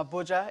from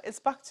Abuja. It's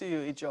back to you,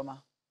 Ijoma.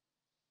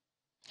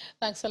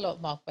 Thanks a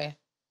lot, Markwe.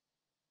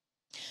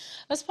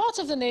 As part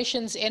of the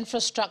nation's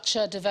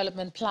infrastructure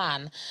development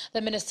plan,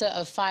 the Minister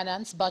of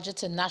Finance,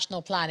 Budget and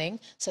National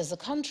Planning says the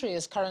country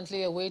is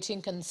currently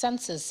awaiting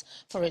consensus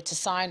for it to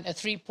sign a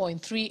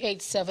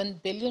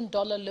 $3.387 billion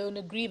loan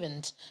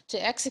agreement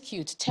to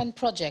execute 10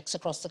 projects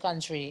across the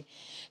country.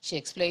 She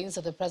explains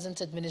that the present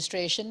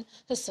administration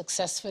has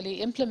successfully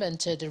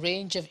implemented a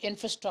range of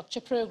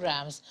infrastructure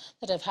programs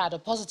that have had a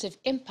positive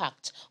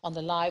impact on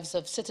the lives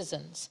of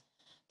citizens.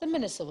 The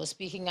minister was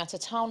speaking at a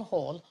town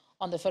hall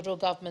on the federal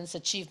government's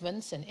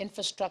achievements in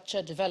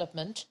infrastructure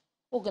development,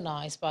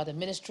 organized by the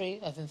Ministry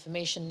of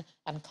Information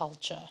and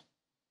Culture.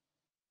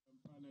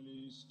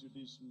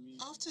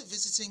 After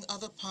visiting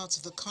other parts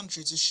of the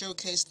country to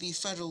showcase the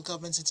federal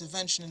government's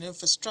intervention in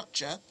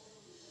infrastructure,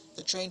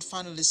 the trained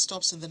finalist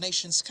stops in the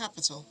nation's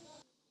capital.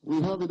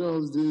 We have it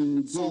as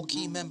the 4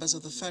 key members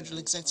of the Federal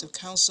Executive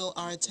Council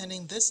are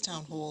attending this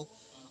town hall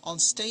on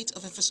state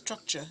of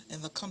infrastructure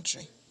in the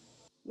country.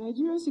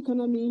 Nigeria's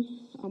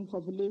economy and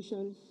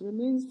population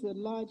remains the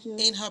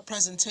largest. In her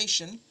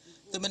presentation,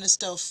 the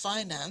Minister of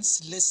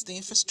Finance lists the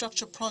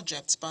infrastructure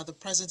projects by the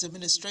present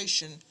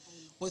administration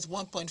with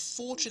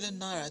 1.4 trillion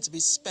naira to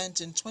be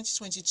spent in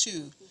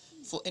 2022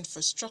 for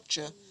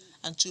infrastructure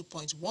and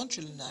 2.1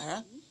 trillion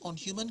naira on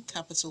human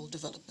capital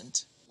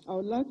development. I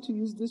would like to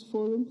use this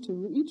forum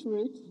to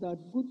reiterate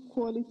that good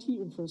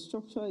quality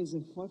infrastructure is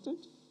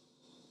important,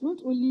 not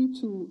only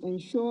to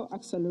ensure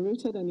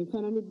accelerated and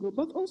economic growth,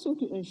 but also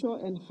to ensure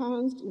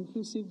enhanced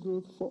inclusive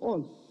growth for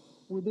all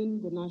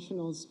within the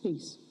national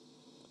space.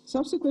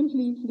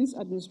 Subsequently, this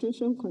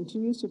administration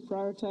continues to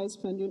prioritize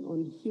spending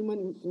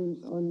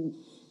on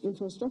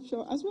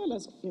infrastructure as well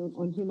as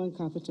on human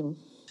capital.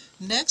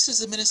 Next is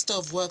the Minister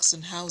of Works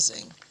and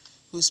Housing,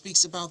 who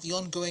speaks about the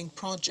ongoing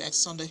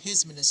projects under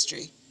his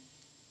ministry,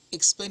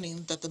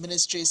 explaining that the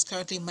ministry is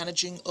currently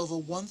managing over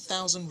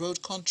 1,000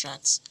 road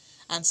contracts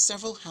and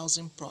several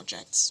housing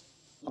projects.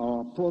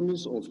 Our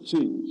promise of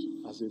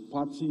change as a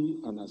party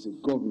and as a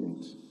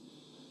government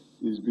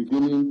is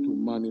beginning to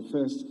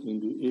manifest in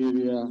the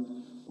area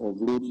of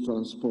road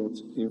transport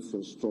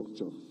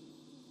infrastructure.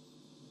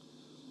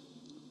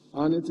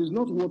 And it is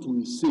not what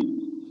we say,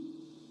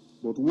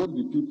 but what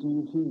the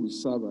people who we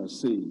serve are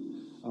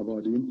saying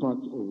about the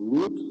impact of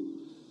road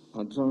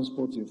and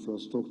transport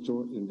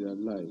infrastructure in their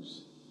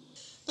lives.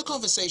 The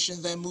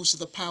conversation then moves to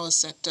the power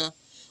sector,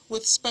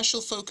 with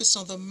special focus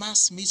on the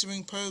mass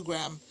metering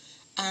program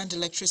and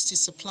electricity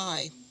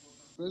supply.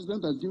 The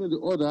President has given the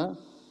order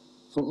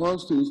for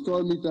us to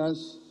install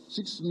meters,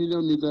 6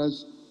 million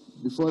meters,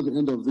 before the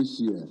end of this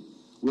year.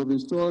 We have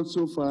installed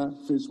so far,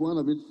 phase one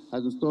of it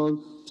has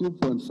installed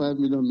 2.5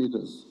 million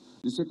meters.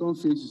 The second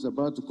phase is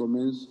about to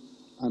commence,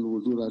 and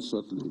we'll do that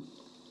shortly.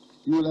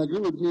 You will agree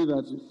with me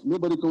that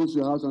nobody comes to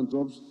your house and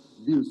drops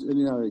bills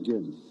anyhow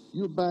again.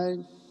 You buy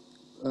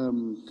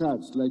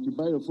cards, like you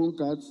buy your phone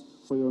cards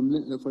for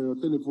your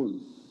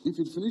telephone. If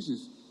it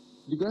finishes,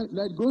 the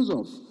light goes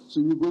off, so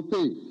you go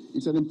pay.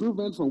 It's an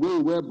improvement from where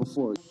we were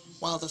before.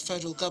 While the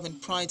federal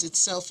government prides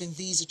itself in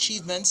these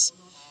achievements,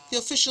 the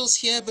officials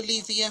here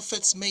believe the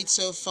efforts made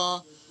so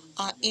far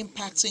are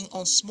impacting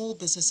on small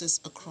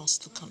businesses across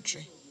the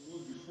country.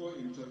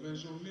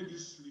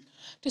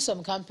 To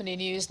some company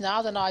news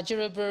now, the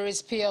Nigeria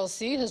Breweries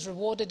PLC has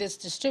rewarded its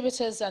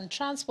distributors and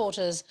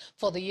transporters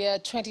for the year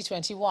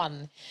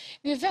 2021.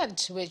 The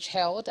event, which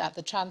held at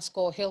the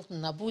Transcorp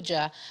Hilton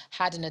Abuja,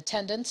 had in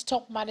attendance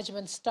top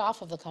management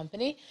staff of the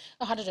company,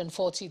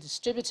 140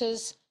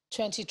 distributors,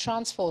 20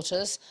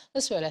 transporters,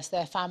 as well as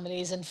their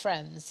families and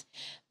friends.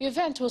 The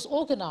event was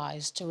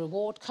organized to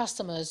reward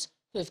customers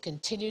who have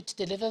continued to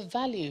deliver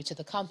value to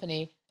the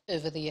company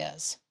over the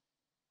years.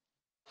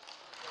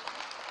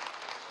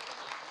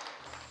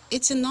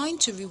 It's a night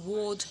to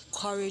reward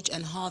courage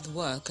and hard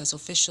work as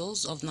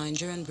officials of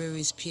Nigerian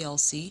Breweries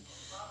PLC,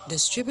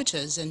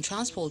 distributors and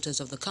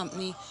transporters of the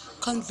company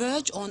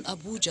converge on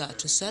Abuja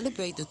to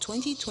celebrate the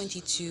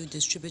 2022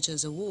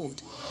 Distributors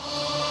Award.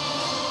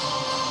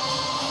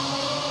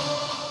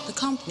 The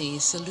company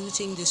is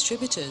saluting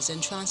distributors and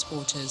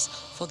transporters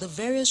for the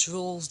various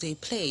roles they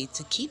played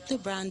to keep the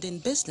brand in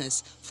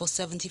business for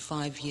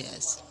 75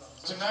 years.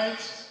 Tonight,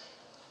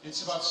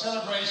 it's about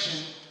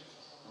celebration,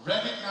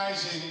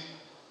 recognizing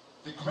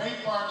the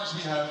great partners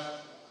we have.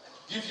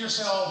 Give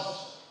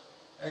yourself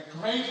a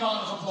great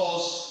round of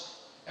applause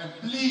and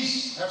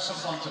please have some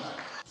fun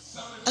tonight.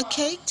 A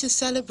cake to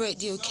celebrate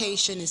the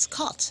occasion is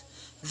cut.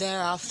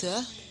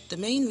 Thereafter, the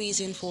main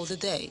reason for the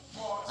day,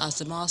 as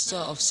the Master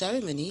of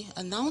Ceremony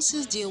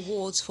announces the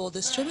awards for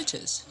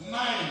distributors.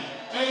 9,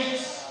 8,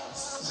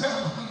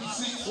 7,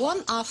 6.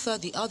 One after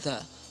the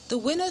other, the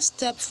winners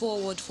step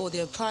forward for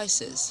their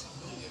prizes.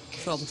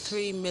 From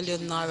 3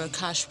 million naira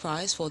cash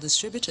prize for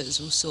distributors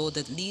who sold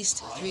at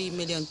least 3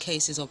 million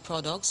cases of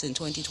products in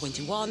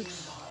 2021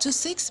 to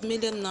 6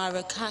 million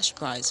naira cash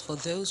prize for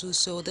those who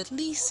sold at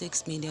least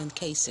 6 million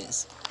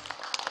cases.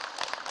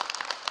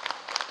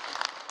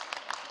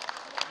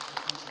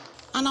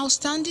 An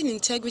Outstanding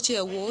Integrity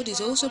Award is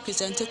also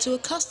presented to a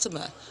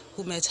customer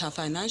who met her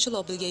financial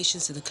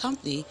obligations to the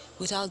company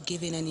without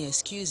giving any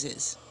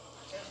excuses.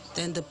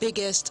 Then the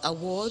biggest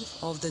award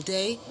of the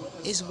day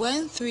is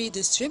when 3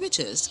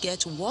 distributors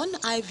get 1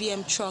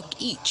 IVM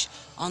truck each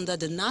under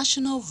the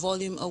National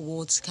Volume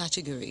Awards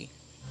category.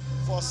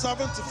 For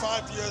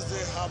 75 years,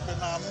 they have been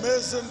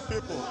amazing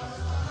people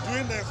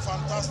doing a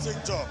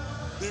fantastic job,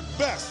 the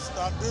best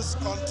that this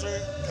country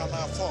can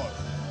afford.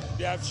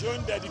 They have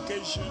shown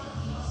dedication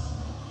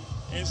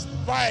in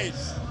spite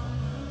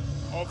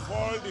of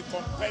all the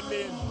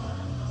compelling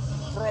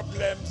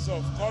problems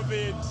of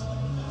COVID,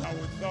 and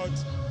we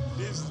thought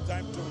this is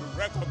time to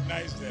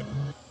recognize them.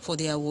 For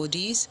the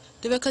awardees,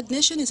 the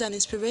recognition is an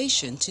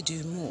inspiration to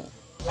do more.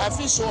 I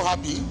feel so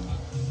happy.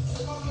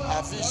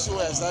 I feel so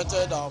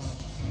excited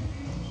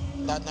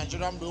that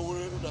Nigerian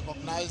Brewery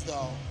recognized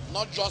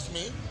not just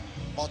me,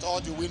 but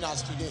all the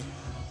winners today.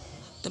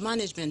 The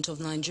management of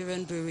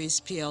Nigerian Breweries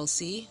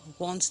PLC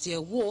wants the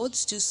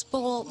awards to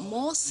spur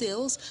more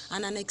sales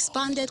and an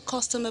expanded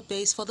customer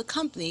base for the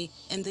company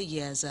in the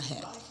years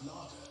ahead.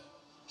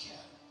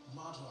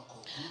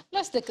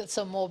 Let's look at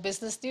some more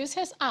business news.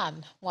 Here's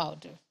Anne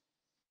Wilder.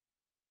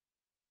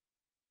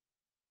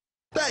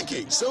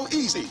 Banking, so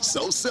easy,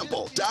 so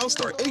simple. Dial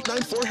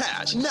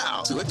 *894#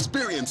 now to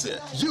experience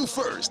it. You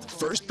first,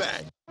 First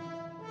Bank.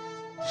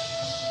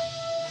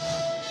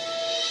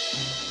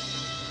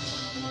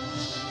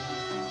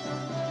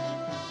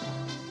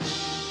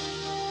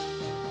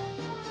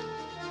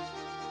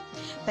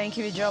 Thank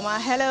you,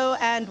 Ijoma. Hello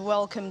and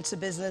welcome to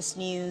Business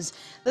News.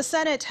 The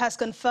Senate has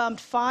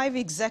confirmed 5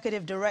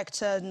 executive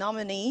director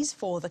nominees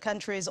for the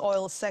country's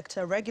oil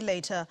sector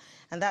regulator,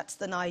 and that's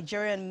the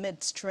Nigerian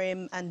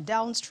Midstream and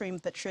Downstream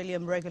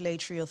Petroleum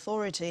Regulatory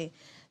Authority.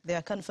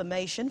 Their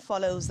confirmation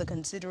follows the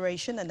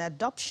consideration and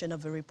adoption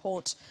of a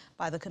report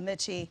by the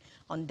Committee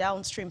on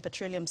Downstream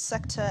Petroleum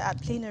Sector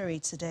at plenary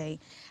today.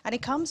 And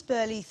it comes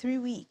barely 3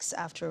 weeks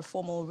after a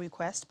formal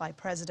request by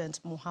President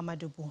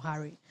Muhammadu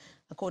Buhari.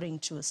 According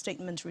to a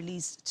statement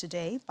released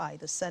today by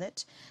the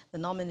Senate, the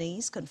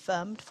nominees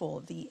confirmed for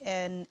the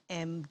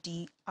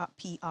NMDPRA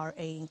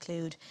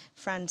include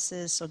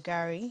Francis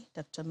Ogari,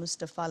 Dr.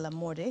 Mustafa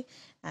Lamorde,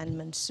 and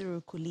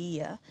Mansur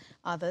Kuliya.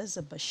 Others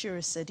are Bashir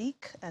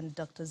Sadiq and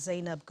Dr.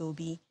 Zainab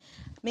Gobi.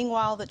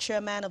 Meanwhile, the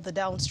chairman of the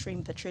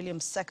Downstream Petroleum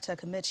Sector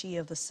Committee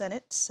of the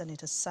Senate,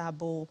 Senator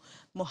Sabo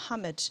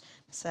Mohammed,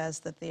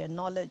 says that their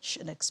knowledge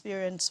and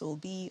experience will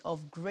be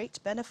of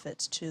great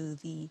benefit to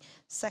the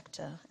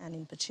sector and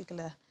in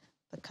particular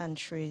the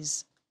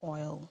country's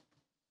oil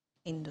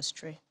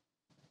industry.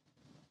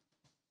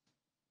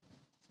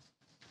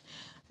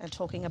 And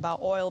talking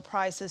about oil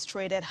prices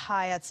traded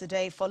higher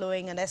today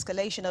following an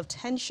escalation of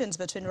tensions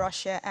between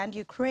Russia and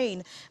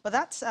Ukraine. But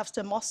that's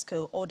after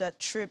Moscow ordered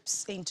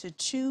troops into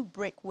 2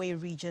 breakaway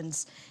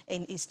regions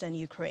in eastern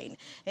Ukraine.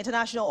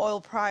 International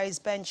oil price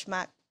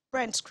benchmark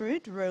Brent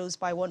crude rose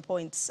by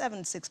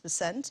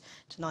 1.76%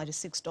 to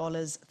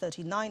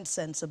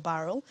 $96.39 a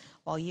barrel,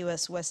 while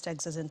U.S. West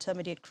Texas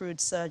Intermediate crude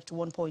surged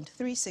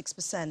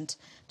 1.36%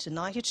 to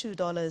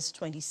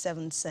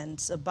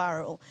 $92.27 a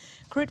barrel.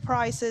 Crude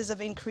prices have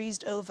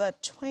increased over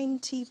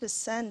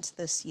 20%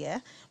 this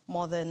year,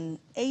 more than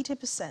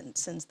 80%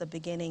 since the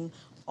beginning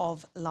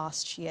of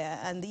last year.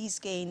 And these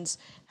gains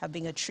have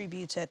been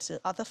attributed to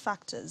other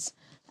factors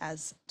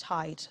as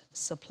tight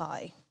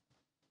supply.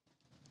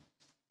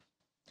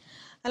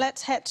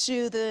 Let's head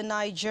to the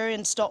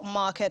Nigerian stock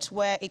market,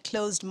 where it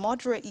closed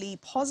moderately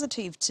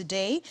positive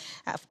today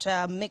after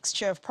a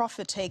mixture of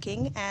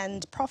profit-taking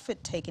and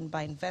profit taken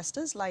by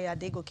investors. Layo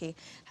Adegoke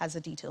has the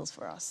details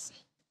for us.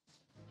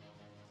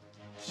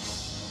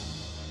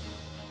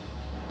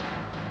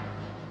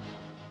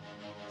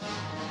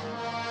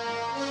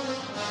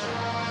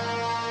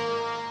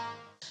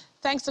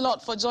 Thanks a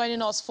lot for joining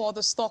us for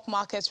the stock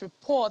market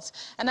report.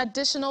 An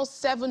additional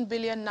 7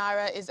 billion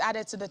naira is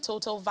added to the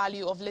total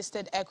value of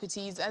listed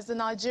equities as the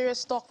Nigeria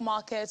stock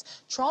market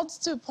trots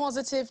to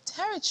positive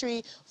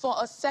territory for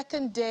a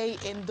second day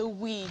in the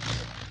week.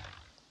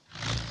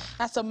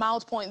 That's a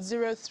mild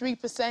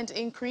 0.03%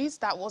 increase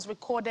that was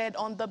recorded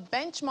on the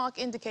benchmark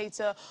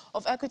indicator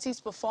of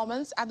equities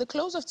performance at the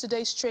close of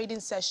today's trading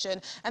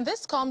session. And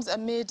this comes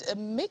amid a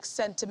mixed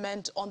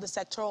sentiment on the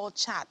sectoral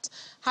chart.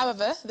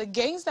 However, the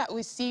gains that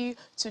we see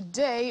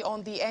today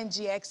on the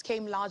NGX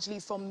came largely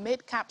from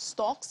mid-cap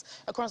stocks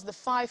across the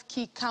 5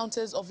 key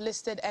counters of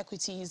listed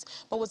equities,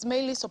 but was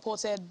mainly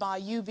supported by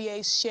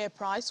UBA's share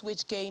price,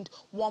 which gained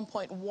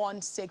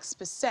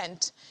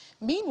 1.16%.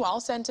 Meanwhile,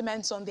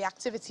 sentiments on the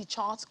activity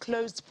chart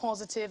closed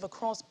positive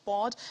across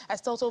board as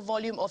total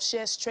volume of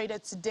shares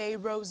traded today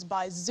rose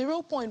by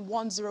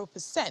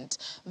 0.10%.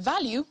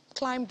 Value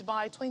climbed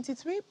by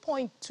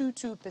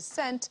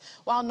 23.22%,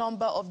 while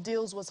number of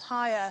deals was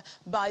higher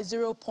by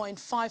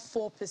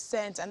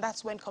 0.54%, and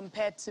that's when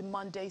compared to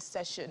Monday's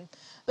session.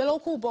 The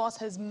local bourse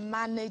has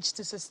managed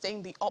to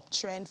sustain the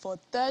uptrend for a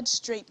 3rd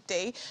straight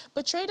day,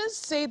 but traders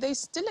say they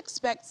still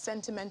expect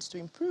sentiment to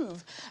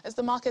improve as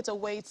the market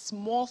awaits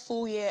more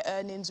full-year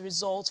earnings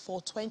results for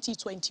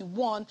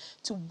 2021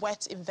 to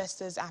whet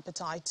investors'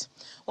 appetite.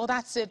 Well,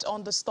 that's it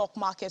on the stock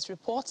market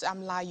report.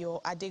 I'm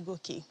Layo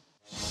Adegoke.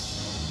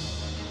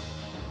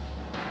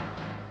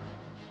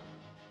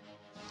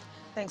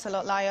 Thanks a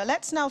lot, Layo.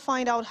 Let's now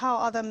find out how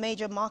other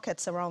major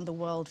markets around the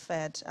world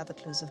fared at the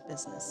close of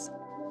business.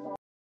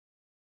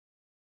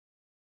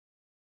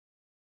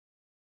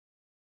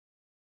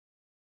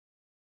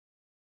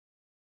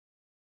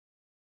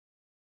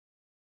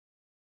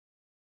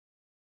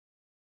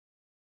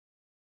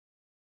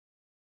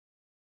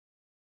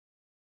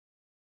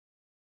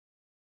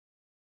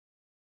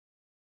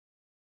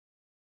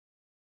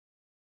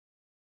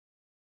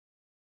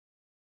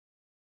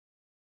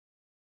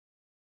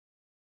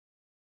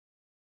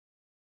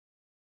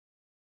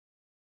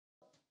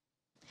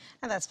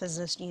 And that's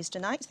Business News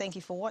Tonight. Thank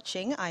you for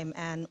watching. I'm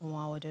Anne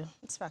Nwawadu.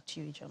 It's back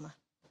to you, Ijoma.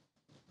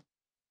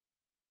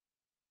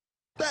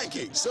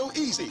 Banking, so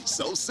easy,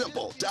 so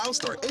simple. Dial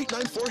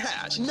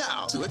 *894#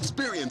 now to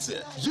experience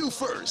it. You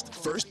first,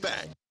 First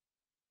Bank.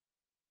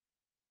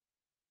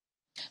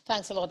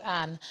 Thanks a lot,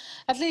 Anne.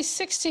 At least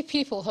 60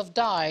 people have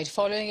died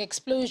following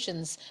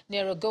explosions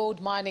near a gold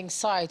mining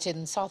site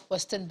in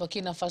southwestern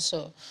Burkina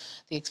Faso.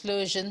 The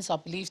explosions are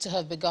believed to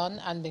have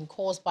begun and been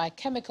caused by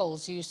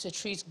chemicals used to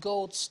treat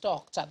gold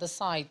stocked at the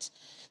site.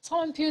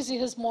 Simon Pusey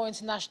has more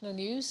international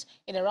news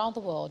in Around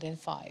the World in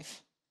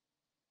 5.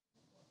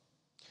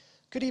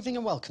 Good evening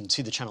and welcome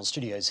to the Channel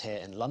Studios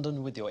here in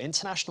London with your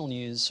international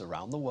news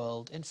around the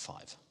world in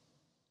 5.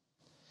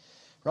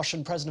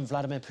 Russian President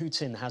Vladimir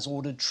Putin has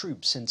ordered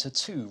troops into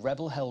 2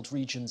 rebel-held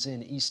regions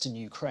in eastern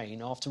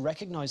Ukraine after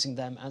recognizing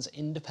them as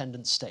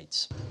independent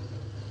states.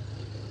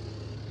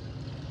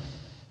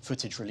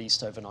 Footage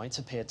released overnight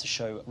appeared to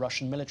show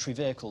Russian military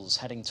vehicles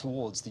heading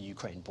towards the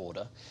Ukraine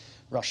border.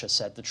 Russia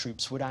said the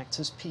troops would act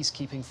as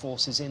peacekeeping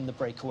forces in the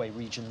breakaway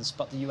regions,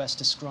 but the US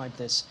described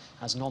this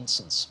as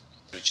nonsense.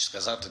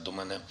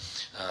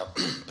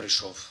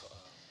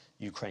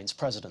 Ukraine's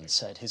president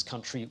said his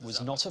country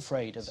was not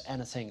afraid of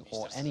anything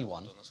or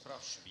anyone.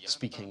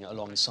 Speaking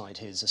alongside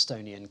his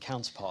Estonian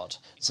counterpart,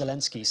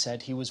 Zelensky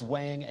said he was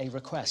weighing a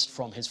request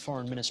from his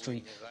foreign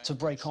ministry to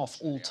break off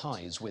all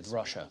ties with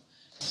Russia.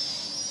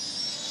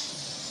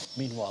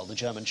 Meanwhile, the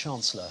German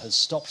Chancellor has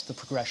stopped the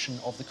progression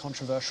of the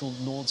controversial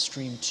Nord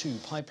Stream 2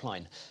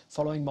 pipeline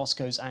following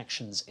Moscow's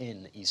actions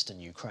in eastern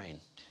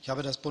Ukraine. Ich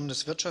habe das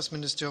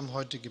Bundeswirtschaftsministerium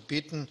heute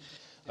gebeten.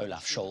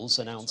 Olaf Scholz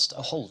announced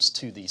a halt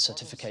to the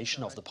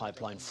certification of the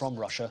pipeline from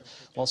Russia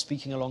while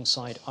speaking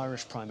alongside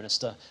Irish Prime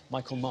Minister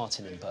Michael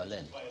Martin in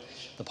Berlin.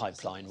 The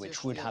pipeline,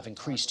 which would have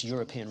increased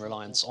European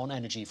reliance on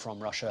energy from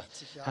Russia,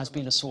 has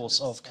been a source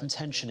of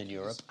contention in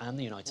Europe and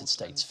the United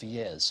States for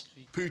years.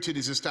 Putin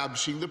is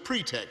establishing the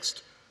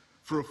pretext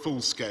for a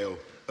full-scale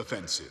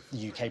offensive.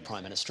 The UK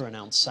Prime Minister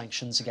announced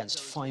sanctions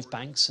against 5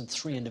 banks and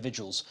 3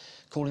 individuals,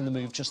 calling the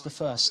move just the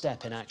first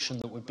step in action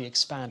that would be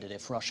expanded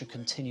if Russia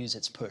continues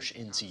its push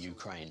into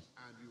Ukraine.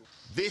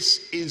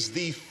 This is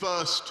the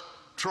first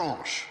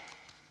tranche,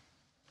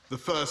 the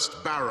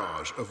first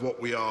barrage of what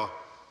we are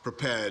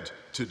prepared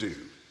to do,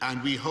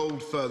 and we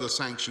hold further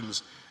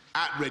sanctions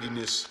at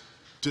readiness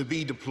to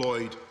be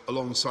deployed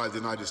alongside the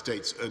United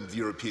States and the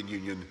European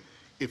Union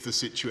if the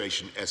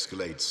situation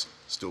escalates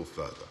still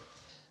further.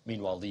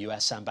 Meanwhile, the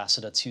US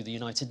ambassador to the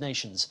United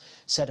Nations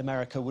said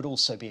America would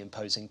also be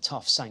imposing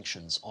tough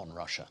sanctions on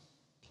Russia.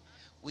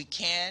 We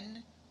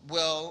can,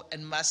 will,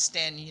 and must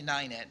stand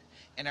united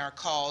in our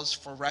calls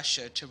for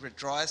Russia to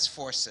withdraw its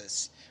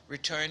forces,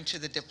 return to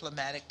the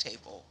diplomatic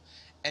table,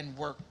 and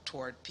work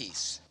toward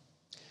peace.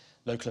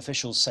 Local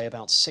officials say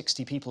about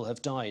 60 people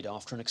have died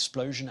after an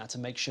explosion at a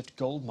makeshift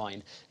gold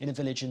mine in a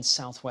village in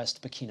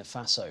southwest Burkina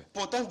Faso.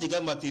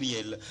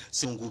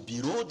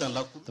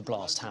 The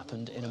blast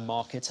happened in a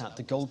market at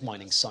the gold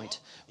mining site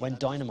when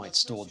dynamite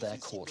stored there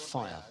caught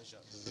fire.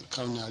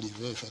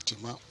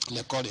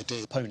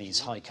 Pony's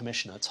High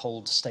Commissioner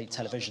told state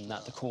television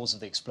that the cause of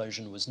the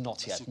explosion was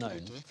not yet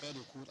known.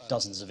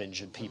 Dozens of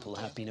injured people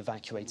have been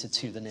evacuated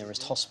to the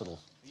nearest hospital.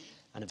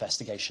 An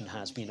investigation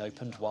has been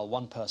opened while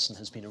one person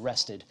has been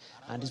arrested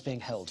and is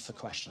being held for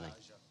questioning.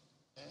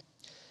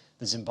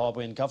 The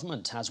Zimbabwean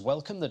government has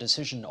welcomed the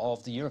decision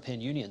of the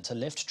European Union to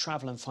lift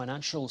travel and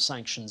financial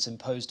sanctions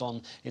imposed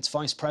on its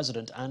Vice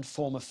President and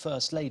former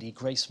First Lady,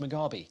 Grace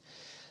Mugabe.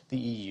 The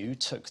EU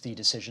took the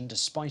decision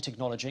despite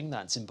acknowledging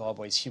that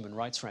Zimbabwe's human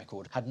rights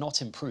record had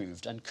not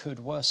improved and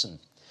could worsen.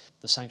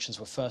 The sanctions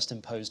were first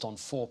imposed on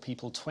 4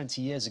 people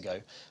 20 years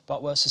ago,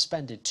 but were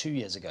suspended 2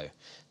 years ago.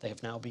 They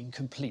have now been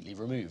completely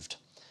removed.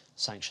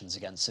 Sanctions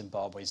against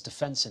Zimbabwe's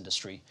defence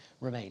industry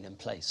remain in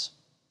place.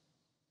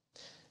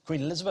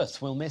 Queen Elizabeth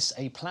will miss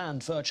a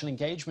planned virtual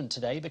engagement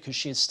today because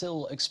she is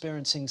still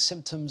experiencing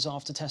symptoms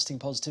after testing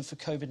positive for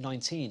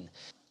COVID-19.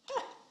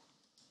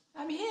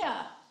 I'm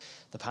here.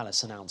 The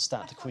palace announced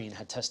that the Queen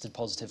had tested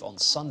positive on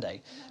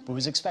Sunday, but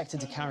was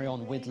expected to carry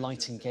on with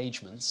light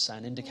engagements,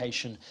 an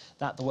indication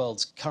that the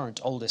world's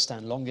current oldest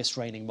and longest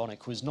reigning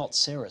monarch was not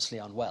seriously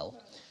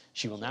unwell.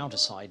 She will now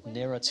decide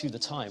nearer to the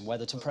time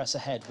whether to press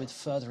ahead with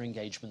further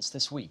engagements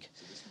this week.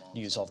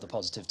 News of the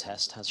positive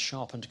test has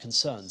sharpened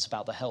concerns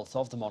about the health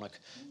of the monarch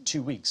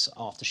 2 weeks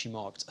after she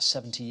marked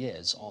 70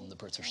 years on the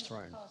British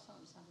throne.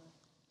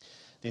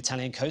 The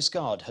Italian Coast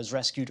Guard has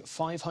rescued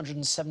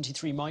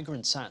 573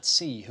 migrants at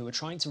sea who are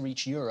trying to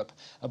reach Europe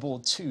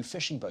aboard 2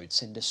 fishing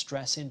boats in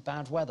distress in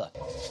bad weather.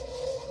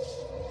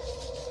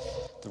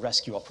 The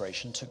rescue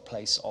operation took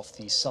place off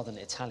the southern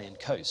Italian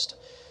coast.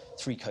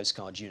 3 Coast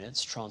Guard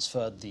units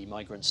transferred the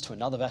migrants to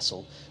another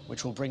vessel,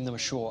 which will bring them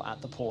ashore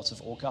at the port of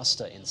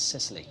Augusta in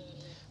Sicily.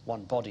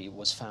 1 body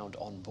was found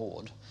on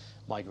board.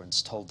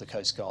 Migrants told the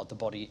Coast Guard the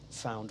body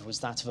found was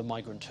that of a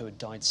migrant who had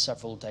died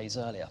several days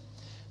earlier.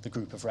 The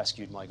group of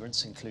rescued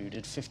migrants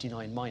included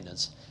 59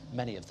 minors,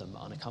 many of them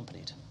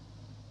unaccompanied.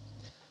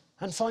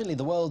 And finally,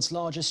 the world's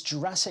largest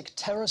Jurassic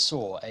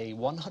pterosaur, a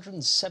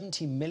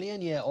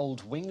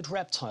 170-million-year-old winged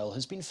reptile,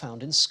 has been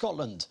found in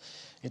Scotland.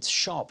 Its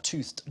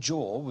sharp-toothed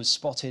jaw was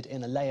spotted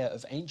in a layer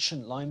of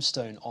ancient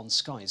limestone on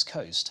Skye's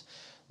coast.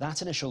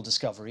 That initial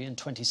discovery in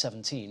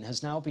 2017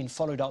 has now been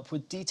followed up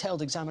with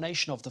detailed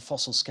examination of the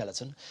fossil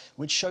skeleton,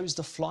 which shows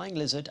the flying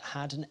lizard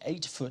had an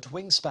 8-foot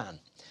wingspan.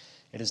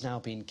 It has now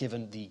been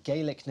given the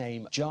Gaelic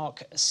name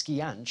Jark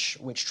Scianch,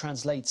 which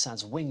translates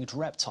as winged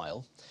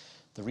reptile.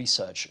 The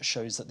research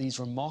shows that these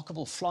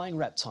remarkable flying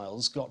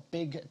reptiles got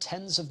big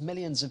tens of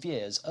millions of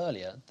years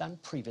earlier than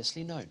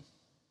previously known.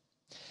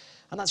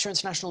 And that's your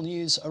international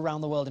news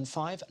around the world in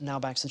 5. Now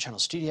back to the Channel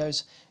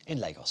Studios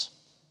in Lagos.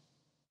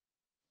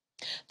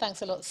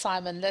 Thanks a lot,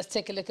 Simon. Let's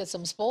take a look at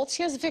some sports.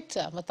 Here's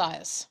Victor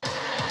Matthias.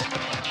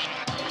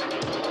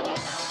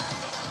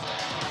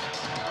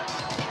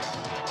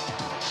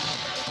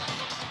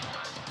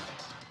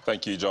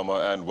 Thank you,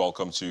 Joma, and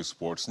welcome to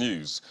Sports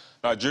News.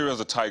 Nigeria's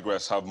the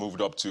Tigress have moved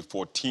up to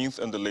 14th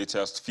in the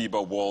latest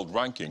FIBA World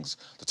Rankings.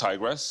 The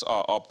Tigress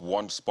are up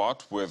 1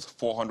 spot with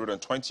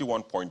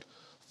 421.4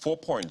 4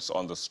 points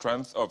on the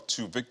strength of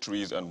 2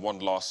 victories and 1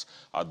 loss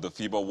at the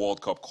FIBA World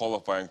Cup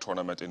qualifying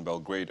tournament in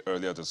Belgrade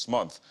earlier this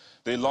month.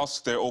 They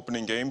lost their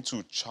opening game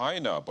to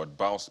China but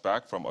bounced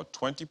back from a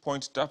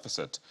 20-point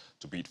deficit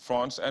to beat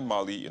France and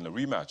Mali in a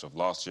rematch of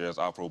last year's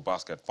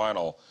AfroBasket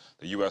final.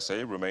 The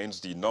USA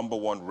remains the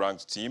 #1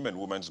 ranked team in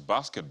women's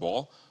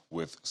basketball,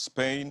 with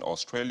Spain,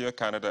 Australia,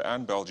 Canada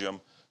and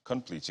Belgium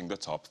completing the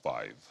top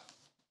 5.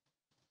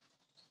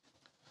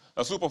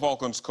 Super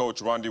Falcons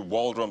coach Randy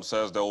Waldrum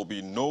says there will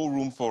be no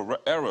room for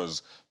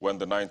errors when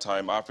the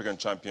 9-time African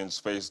champions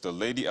face the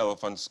Lady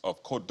Elephants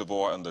of Côte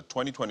d'Ivoire in the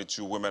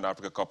 2022 Women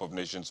Africa Cup of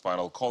Nations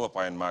final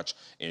qualifying match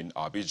in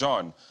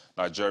Abidjan.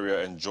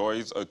 Nigeria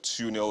enjoys a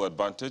 2-0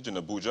 advantage in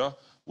Abuja,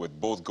 with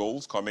both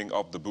goals coming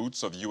off the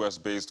boots of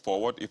US-based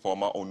forward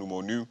Ifeoma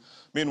Onumonu.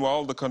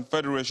 Meanwhile, the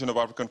Confederation of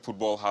African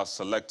Football has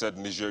selected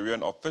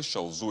Nigerian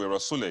official Zuera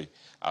Sule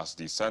as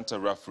the center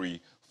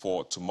referee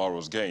for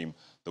tomorrow's game.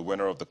 The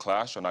winner of the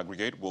clash on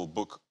aggregate will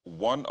book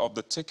one of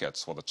the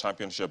tickets for the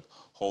championship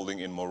holding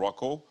in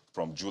Morocco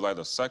from July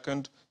the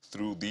 2nd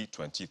through the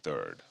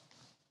 23rd.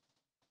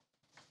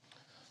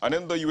 And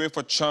in the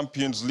UEFA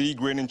Champions League,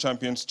 reigning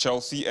champions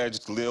Chelsea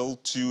edged Lille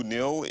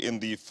 2-0 in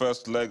the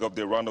first leg of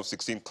their round of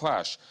 16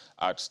 clash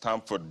at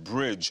Stamford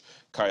Bridge.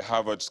 Kai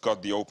Havertz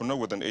got the opener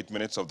within 8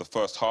 minutes of the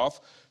first half.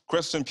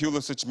 Christian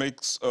Pulisic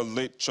makes a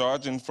late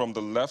charge in from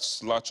the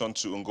left, latch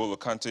onto N'Golo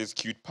Kante's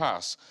cute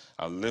pass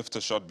and lift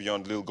a shot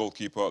beyond Lille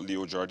goalkeeper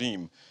Leo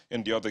Jardim.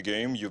 In the other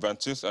game,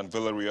 Juventus and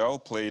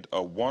Villarreal played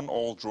a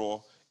 1-1 draw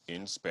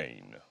in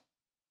Spain.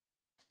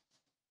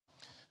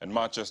 And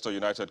Manchester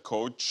United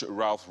coach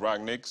Ralph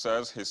Rangnick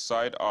says his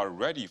side are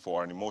ready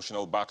for an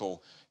emotional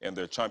battle in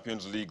their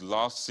Champions League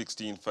last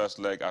 16 first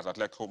leg at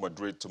Atletico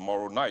Madrid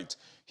tomorrow night,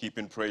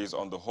 heaping praise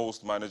on the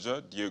host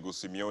manager Diego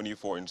Simeone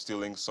for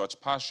instilling such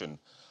passion.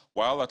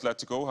 While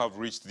Atletico have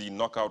reached the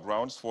knockout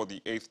rounds for the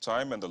 8th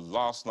time in the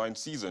last 9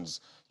 seasons,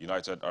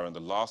 United are in the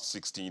last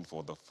 16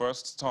 for the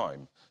first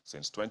time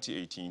since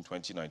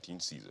 2018-2019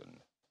 season.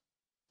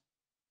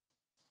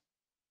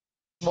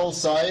 Small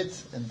side,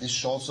 and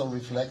this also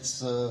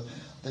reflects the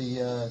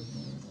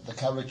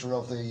character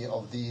of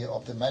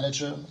the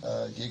manager.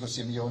 Diego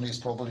Simeone is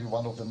probably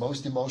one of the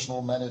most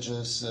emotional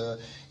managers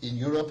in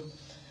Europe.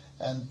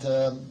 And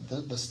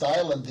the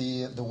style and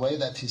the way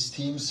that his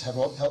teams have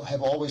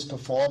always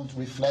performed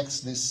reflects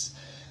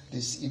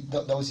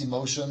those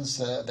emotions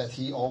that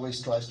he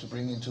always tries to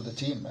bring into the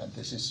team. And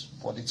this is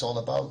what it's all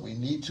about. We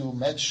need to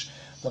match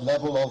the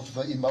level of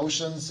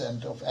emotions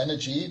and of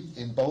energy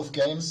in both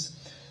games.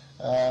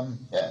 And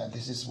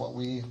this is what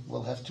we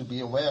will have to be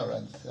aware.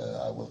 And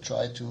I will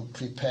try to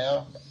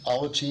prepare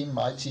our team,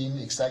 my team,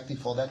 exactly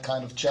for that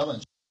kind of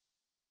challenge.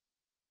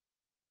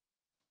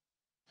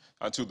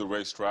 And to the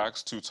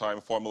racetracks,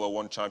 2-time Formula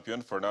One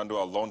champion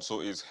Fernando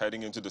Alonso is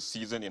heading into the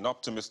season in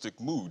optimistic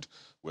mood,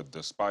 with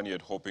the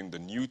Spaniard hoping the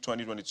new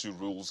 2022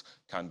 rules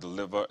can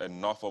deliver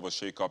enough of a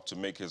shake-up to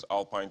make his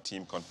Alpine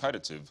team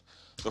competitive.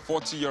 The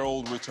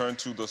 40-year-old returned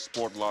to the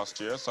sport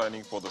last year,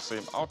 signing for the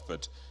same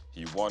outfit.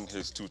 He won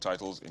his 2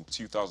 titles in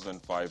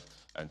 2005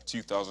 and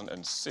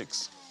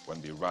 2006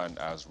 when they ran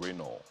as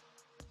Renault.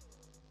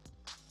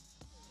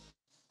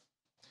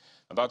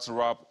 And that's a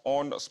wrap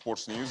on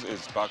Sports News.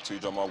 It's back to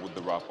Ijoma with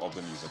the wrap of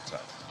the news at 10.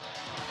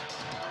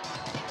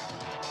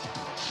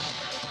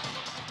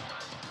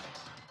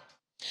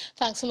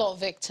 Thanks a lot,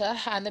 Victor.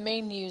 And the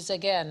main news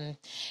again.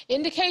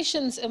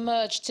 Indications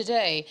emerged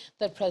today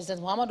that President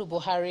Muhammadu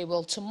Buhari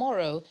will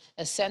tomorrow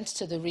assent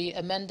to the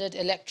re-amended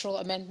Electoral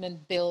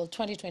Amendment Bill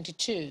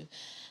 2022.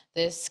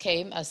 This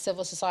came as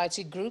civil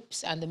society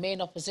groups and the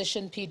main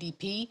opposition,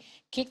 PDP,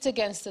 kicked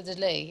against the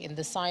delay in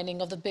the signing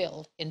of the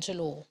bill into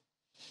law.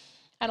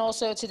 And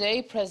also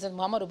today, President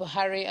Muhammadu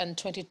Buhari and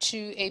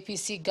 22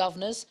 APC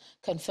governors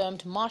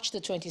confirmed March the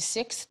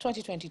 26th,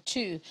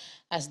 2022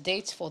 as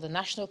date for the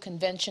National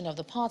Convention of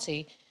the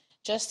party,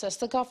 just as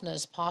the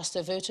governors passed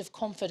a vote of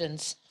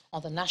confidence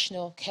on the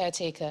National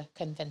Caretaker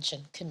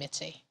Convention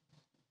Committee.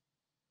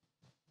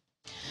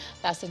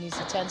 That's the news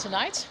at 10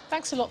 tonight.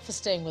 Thanks a lot for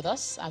staying with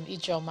us. I'm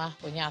Ijoma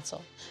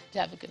Bunyato.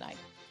 Have a good night.